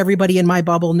need to let everybody in my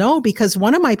bubble know, because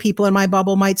one of my people in my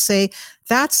bubble might say,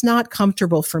 that's not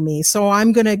comfortable for me. So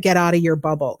I'm going to get out of your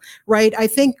bubble, right? I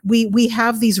think we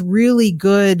have these really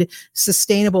good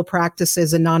sustainable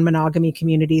practices in non-monogamy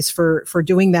communities for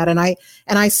doing that. And I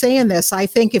say in this, I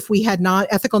think if we had not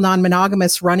ethical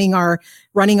non-monogamists running our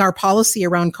policy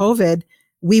around COVID,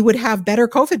 we would have better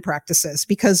COVID practices,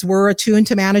 because we're attuned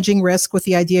to managing risk with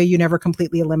the idea you never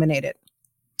completely eliminate it.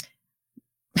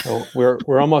 So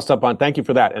we're almost up on. Thank you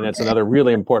for that, and it's another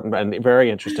really important and very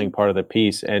interesting part of the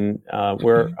piece. And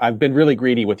I've been really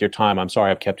greedy with your time. I'm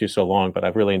sorry I've kept you so long, but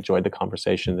I've really enjoyed the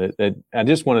conversation. That I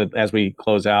just wanted, as we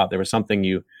close out, there was something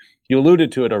you alluded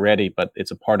to it already, but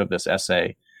it's a part of this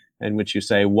essay, in which you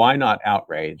say, "Why not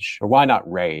outrage, or why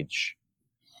not rage?"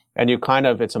 And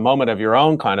it's a moment of your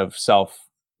own kind of self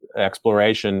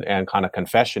exploration and kind of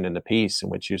confession in the piece, in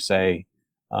which you say,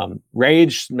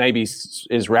 rage maybe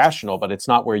is rational, but it's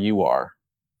not where you are.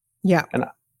 Yeah. And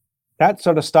that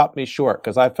sort of stopped me short,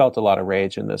 because I felt a lot of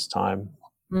rage in this time.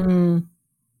 I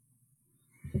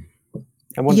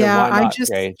wonder why not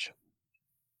rage?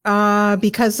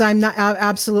 Because I'm not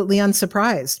absolutely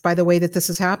unsurprised by the way that this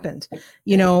has happened.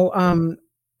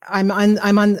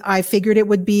 I figured it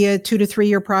would be a 2 to 3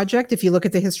 year project. If you look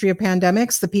at the history of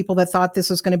pandemics, the people that thought this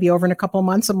was going to be over in a couple of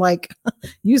months, I'm like,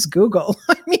 use Google.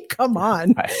 I mean, come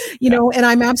on, and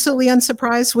I'm absolutely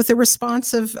unsurprised with the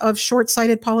response of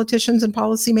short-sighted politicians and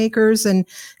policymakers and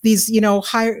these,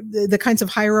 the kinds of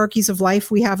hierarchies of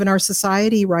life we have in our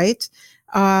society, right?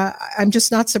 I'm just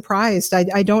not surprised.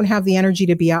 I don't have the energy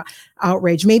to be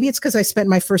outraged. Maybe it's because I spent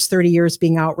my first 30 years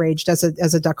being outraged as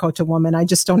a Dakota woman. I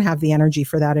just don't have the energy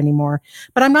for that anymore.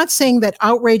 But I'm not saying that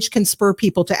outrage can spur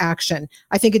people to action.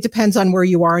 I think it depends on where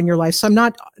you are in your life. So I'm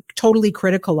not totally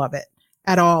critical of it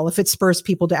at all if it spurs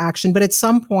people to action. But at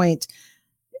some point,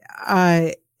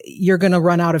 you're going to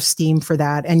run out of steam for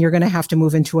that, and you're going to have to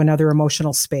move into another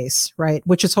emotional space, right?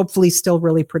 Which is hopefully still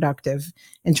really productive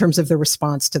in terms of the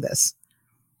response to this.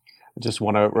 I just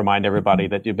want to remind everybody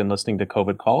that you've been listening to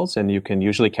COVID Calls, and you can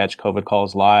usually catch COVID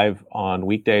Calls live on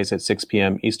weekdays at 6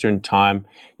 p.m. Eastern Time.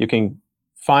 You can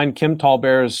find Kim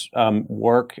Tallbear's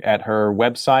work at her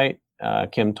website,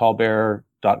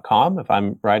 kimtallbear.com, if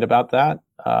I'm right about that.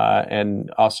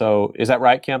 And also, is that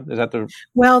right, Kim? Is that the...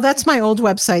 Well, that's my old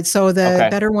website. So the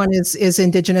better one is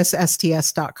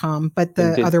indigenouSTS.com, but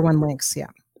the other one links, yeah.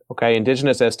 Okay,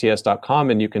 indigenouSTS.com,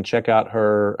 and you can check out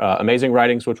her amazing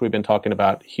writings, which we've been talking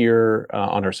about here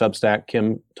on her Substack,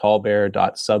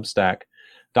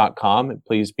 kimtallbear.substack.com.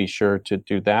 Please be sure to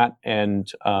do that.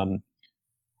 And I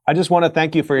just want to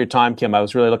thank you for your time, Kim. I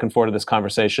was really looking forward to this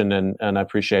conversation, and I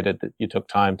appreciate it that you took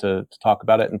time to talk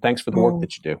about it. And thanks for the work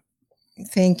that you do.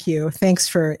 Thank you. Thanks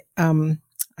for, I'm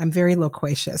very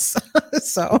loquacious.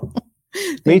 So...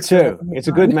 Me too. It's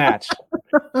a good match.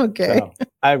 Okay. So,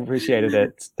 I appreciated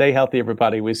it. Stay healthy,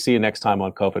 everybody. We'll see you next time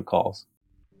on COVID Calls.